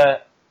want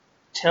to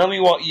tell me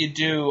what you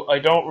do. I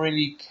don't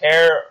really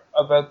care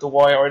about the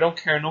why, or I don't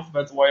care enough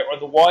about the why, or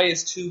the why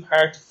is too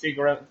hard to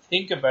figure out and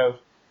think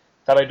about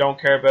that I don't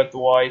care about the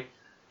why.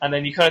 And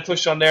then you kind of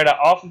touched on there that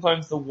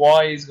oftentimes the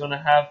why is going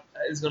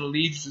to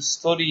lead you to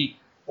study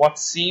what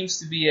seems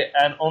to be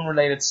an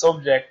unrelated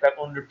subject that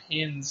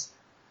underpins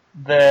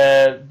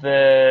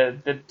the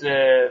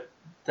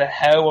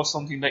how of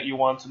something that you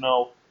want to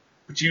know,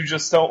 but you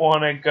just don't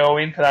want to go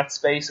into that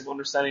space of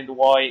understanding the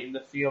why in the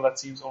field that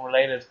seems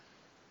unrelated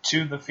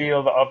to the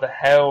field of the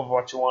how of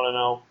what you want to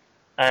know.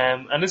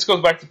 And this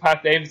goes back to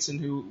Pat Davidson,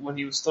 who, when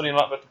he was studying a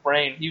lot about the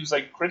brain, he was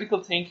like,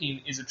 critical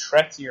thinking is a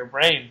threat to your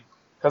brain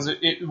because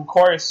it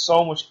requires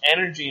so much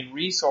energy and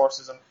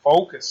resources and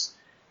focus.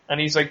 And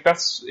he's like,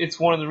 it's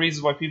one of the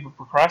reasons why people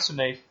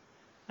procrastinate.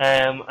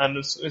 And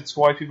it's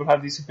why people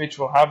have these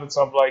habitual habits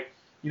of, like,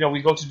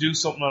 we go to do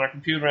something on our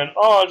computer and,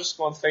 I'll just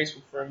go on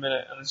Facebook for a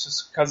minute. And it's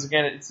just because,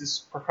 again, it's this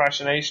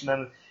procrastination.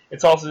 And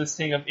it's also this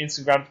thing of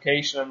instant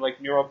gratification and, like,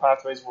 neural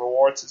pathways and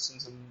reward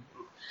systems. And,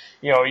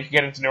 you can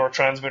get into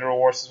neurotransmitter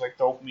reward systems like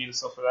dopamine and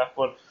stuff like that.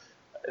 But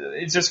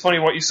it's just funny.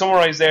 What you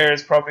summarize there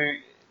is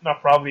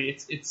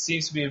it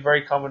seems to be a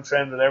very common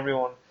trend with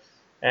everyone.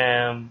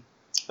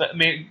 I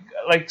mean,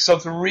 like, so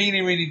to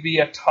really, really be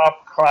a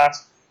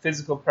top-class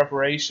physical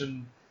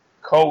preparation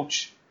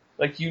coach,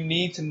 like, you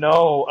need to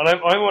know, and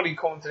I'm only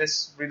coming to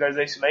this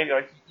realization later,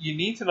 like, you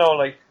need to know,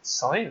 like,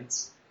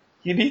 science.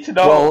 You need to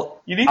know.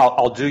 Well,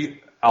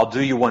 I'll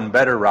do you one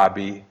better,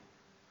 Robbie.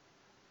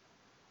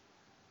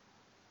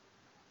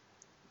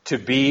 To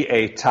be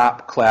a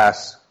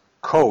top-class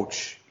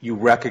coach, you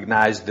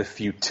recognize the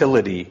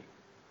futility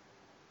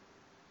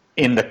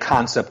in the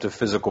concept of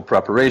physical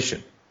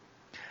preparation.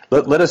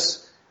 Let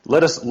us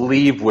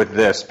leave with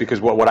this, because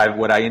what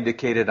I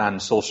indicated on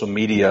social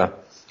media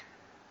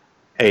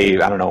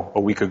a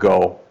week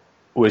ago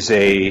was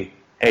a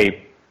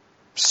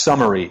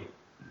summary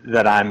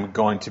that I'm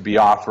going to be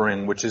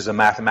offering, which is a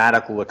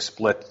mathematical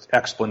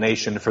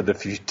explanation for the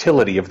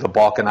futility of the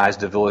balkanized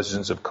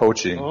divisions of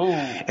coaching. Ooh.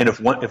 And if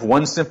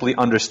one simply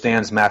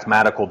understands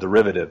mathematical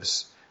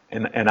derivatives,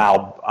 and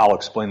I'll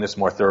explain this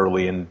more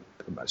thoroughly in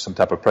some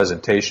type of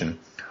presentation,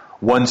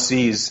 one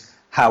sees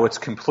how it's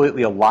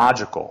completely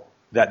illogical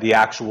that the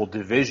actual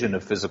division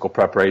of physical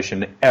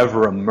preparation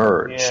ever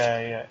emerged.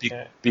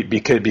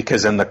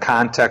 Because in the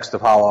context of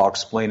how I'll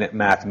explain it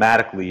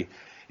mathematically,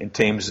 in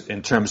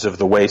terms of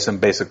the way some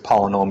basic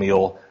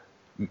polynomial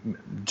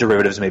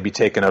derivatives may be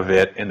taken of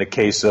it, in the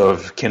case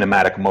of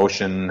kinematic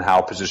motion,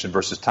 how position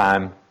versus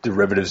time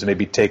derivatives may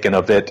be taken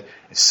of it.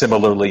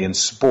 Similarly in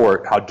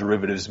sport, how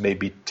derivatives may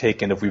be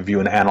taken if we view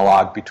an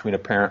analog between a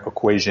parent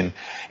equation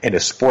and a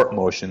sport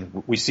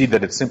motion. We see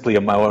that it's simply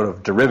a mode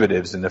of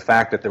derivatives, and the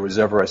fact that there was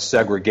ever a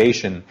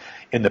segregation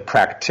in the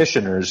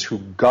practitioners who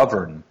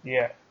govern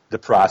the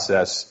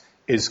process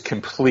is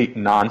complete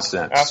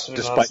nonsense.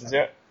 Absolute nonsense,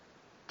 yeah.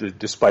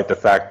 Despite the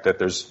fact that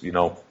there's,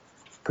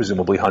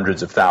 presumably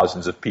hundreds of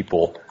thousands of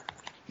people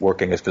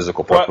working as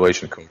physical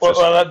preparation coaches.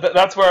 Well,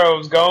 that's where I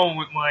was going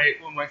with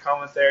my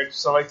comment there.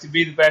 So, like, to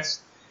be the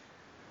best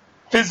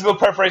physical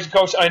preparation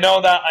coach, I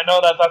know that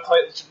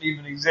title shouldn't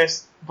even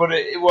exist. But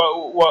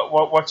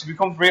what you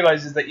become to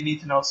realize is that you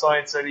need to know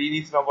science, so you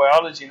need to know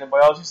biology, and then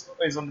biology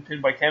is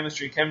underpinned by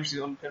chemistry is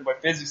underpinned by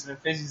physics, and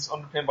then physics is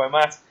underpinned by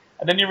maths.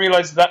 And then you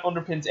realize that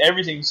underpins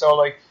everything. So,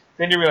 like,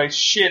 then you realize,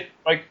 shit,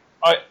 like,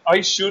 I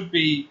should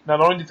be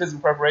not only the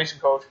physical preparation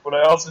coach, but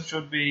I also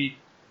should be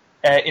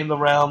in the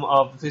realm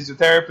of the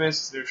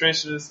physiotherapist, the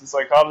nutritionist, the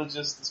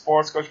psychologist, the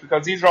sports coach,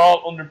 because these are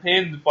all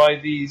underpinned by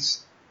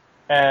these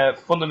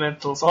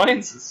fundamental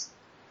sciences.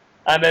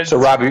 And then, so,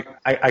 Robbie,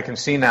 I can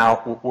see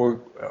now, we're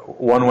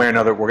one way or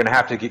another, we're going to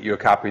have to get you a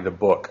copy of the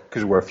book,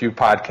 because we're a few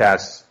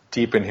podcasts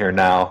deep in here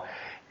now,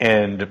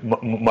 and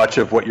much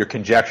of what you're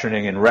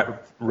conjecturing and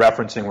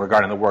referencing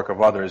regarding the work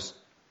of others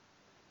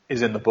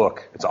is in the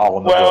book. It's all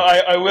in the book.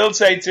 Well, I will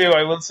say too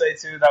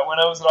that when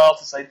I was at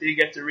Altus, I did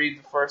get to read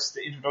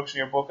the introduction to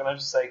your book, and I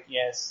was just like,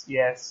 yes.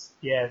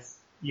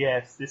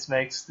 This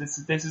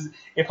is.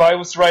 If I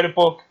was to write a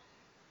book,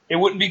 it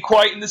wouldn't be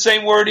quite in the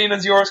same wording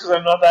as yours, because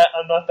I'm not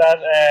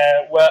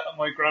that well.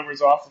 My grammar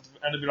is off, and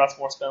there'd be lots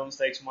more spelling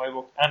mistakes in my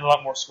book, and a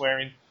lot more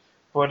swearing.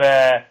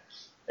 But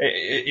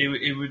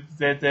it would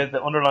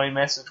the underlying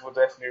message would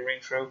definitely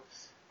ring true.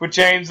 But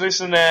James,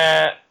 listen.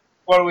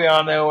 What are we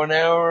on now? An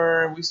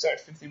hour. We start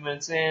 15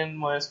 minutes in.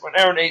 We're an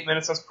hour and 8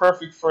 minutes. That's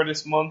perfect for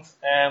this month.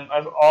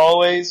 As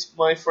always,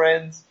 my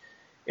friends,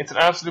 it's an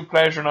absolute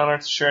pleasure and honor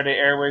to share the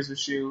airways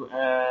with you.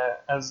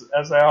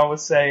 As I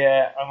always say,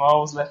 I'm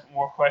always left with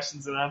more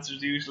questions than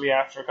answers usually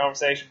after a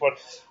conversation. But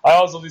I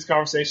always love these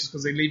conversations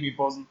because they leave me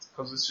buzzing.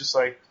 Because it's just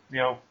like,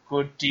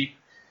 good, deep,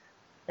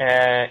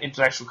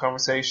 intellectual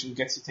conversation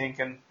gets you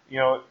thinking.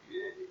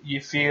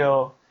 You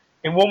feel.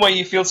 In one way,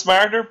 you feel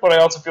smarter, but I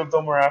also feel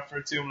dumber after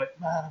it too. I'm like,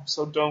 man, I'm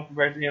so dumb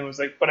compared to him. I was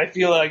like, but I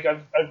feel like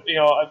I've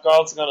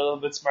also got a little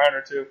bit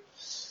smarter too.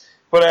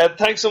 But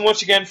thanks so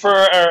much again for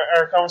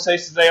our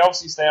conversation today.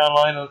 Obviously, stay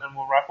online and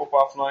we'll wrap up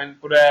offline.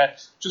 But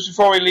just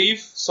before we leave,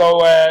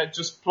 so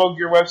just plug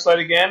your website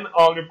again,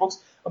 all your books.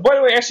 And by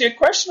the way, actually, a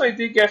question I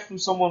did get from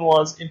someone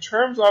was, in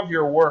terms of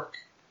your work,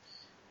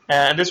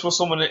 And this was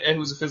someone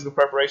who's a physical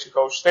preparation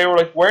coach. They were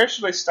like, where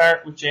should I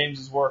start with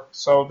James's work?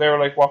 So they were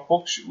like, what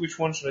book, which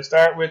one should I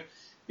start with?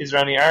 Is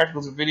there any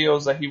articles or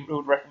videos that he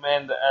would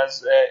recommend?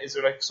 As is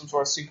there like some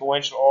sort of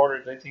sequential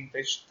order they think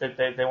they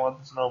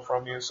wanted to know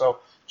from you? So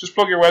just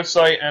plug your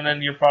website and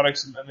then your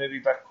products and maybe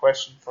that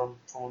question from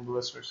one of the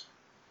listeners.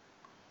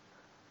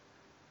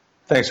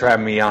 Thanks for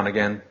having me on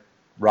again,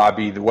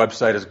 Robbie. The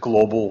website is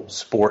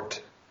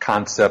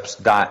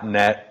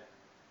globalsportconcepts.net.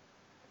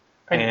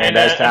 And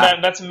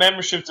that's a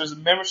membership. There's a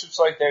membership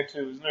site there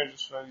too, isn't there?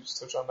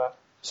 Just touch on that.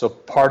 So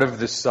part of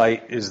this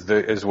site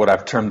is what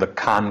I've termed the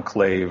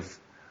conclave,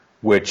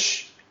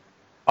 which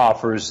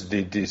offers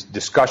the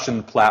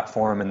discussion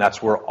platform, and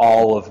that's where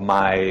all of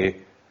my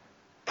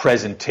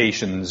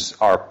presentations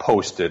are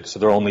posted. So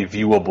they're only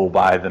viewable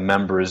by the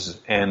members,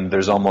 and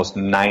there's almost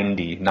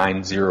 90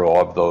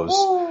 of those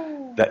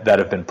that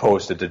have been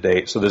posted to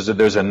date. So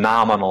there's a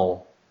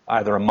nominal,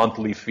 either a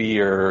monthly fee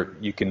or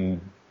you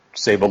can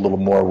save a little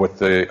more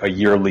with a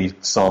yearly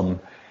sum,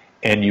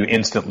 and you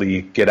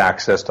instantly get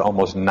access to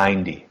almost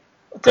 90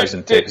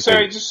 presentations.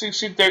 Sorry, just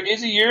there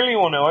is a yearly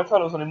one now. I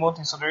thought it was only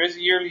monthly, so there is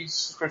a yearly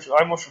subscription.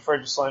 I much prefer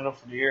to sign up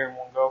for the year in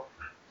one go.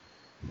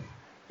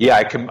 Yeah,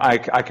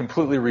 I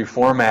completely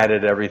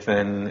reformatted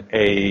everything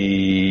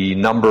a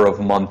number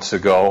of months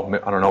ago.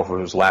 I don't know if it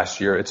was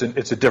last year. It's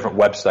a different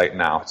website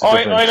now.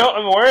 I know.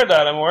 I'm aware of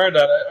that. I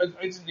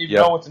didn't even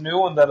know with the new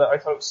one that I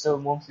thought it was still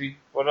monthly.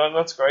 But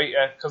that's great,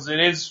 yeah, because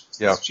it is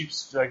cheap.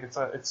 Like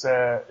it's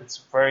a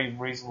very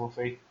reasonable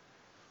fee.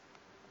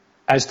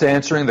 As to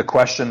answering the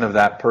question of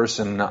that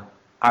person,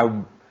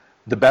 the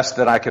best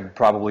that I could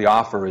probably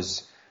offer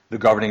is the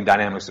Governing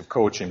Dynamics of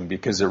Coaching,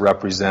 because it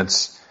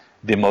represents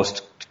the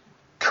most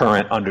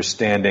current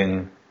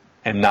understanding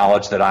and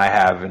knowledge that I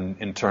have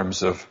in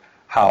terms of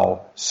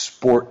how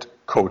sport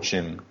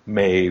coaching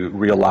may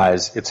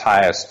realize its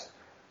highest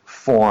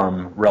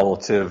form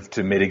relative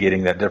to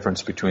mitigating that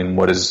difference between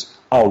what is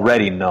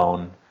already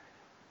known,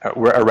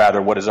 or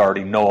rather what is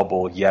already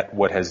knowable, yet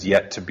what has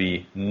yet to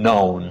be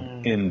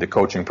known in the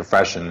coaching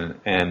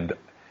profession. And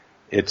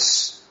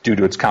it's due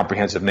to its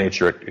comprehensive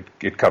nature,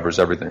 it covers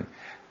everything.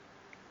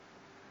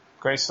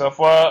 Great stuff.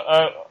 Well,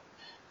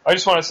 I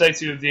just want to say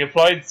to you, the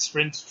Applied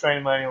Sprint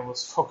Training Manual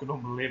was fucking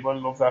unbelievable. I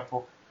love that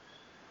book.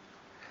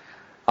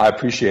 I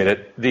appreciate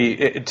it.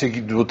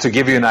 To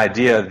give you an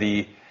idea,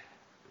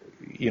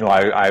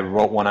 I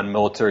wrote one on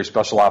military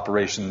special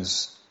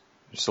operations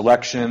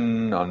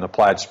selection, on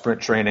applied sprint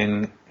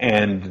training,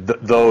 and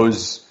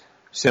those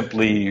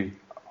simply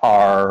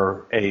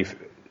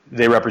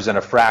they represent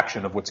a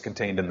fraction of what's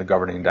contained in the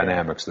Governing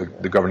Dynamics.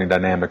 The Governing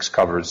Dynamics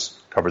covers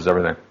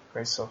everything.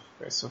 Great stuff.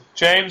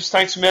 James,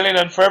 thanks a million.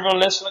 And for everyone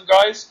listening,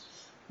 guys,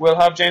 we'll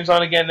have James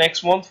on again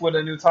next month with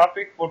a new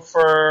topic. But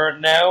for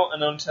now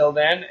and until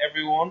then,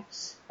 everyone,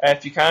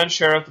 if you can,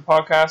 share out the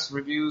podcast,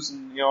 reviews,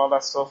 and all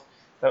that stuff.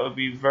 That would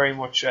be very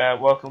much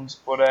welcomed.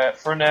 But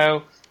for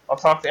now, I'll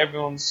talk to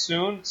everyone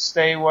soon.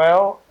 Stay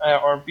well,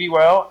 or be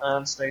well,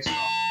 and stay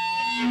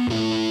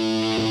strong.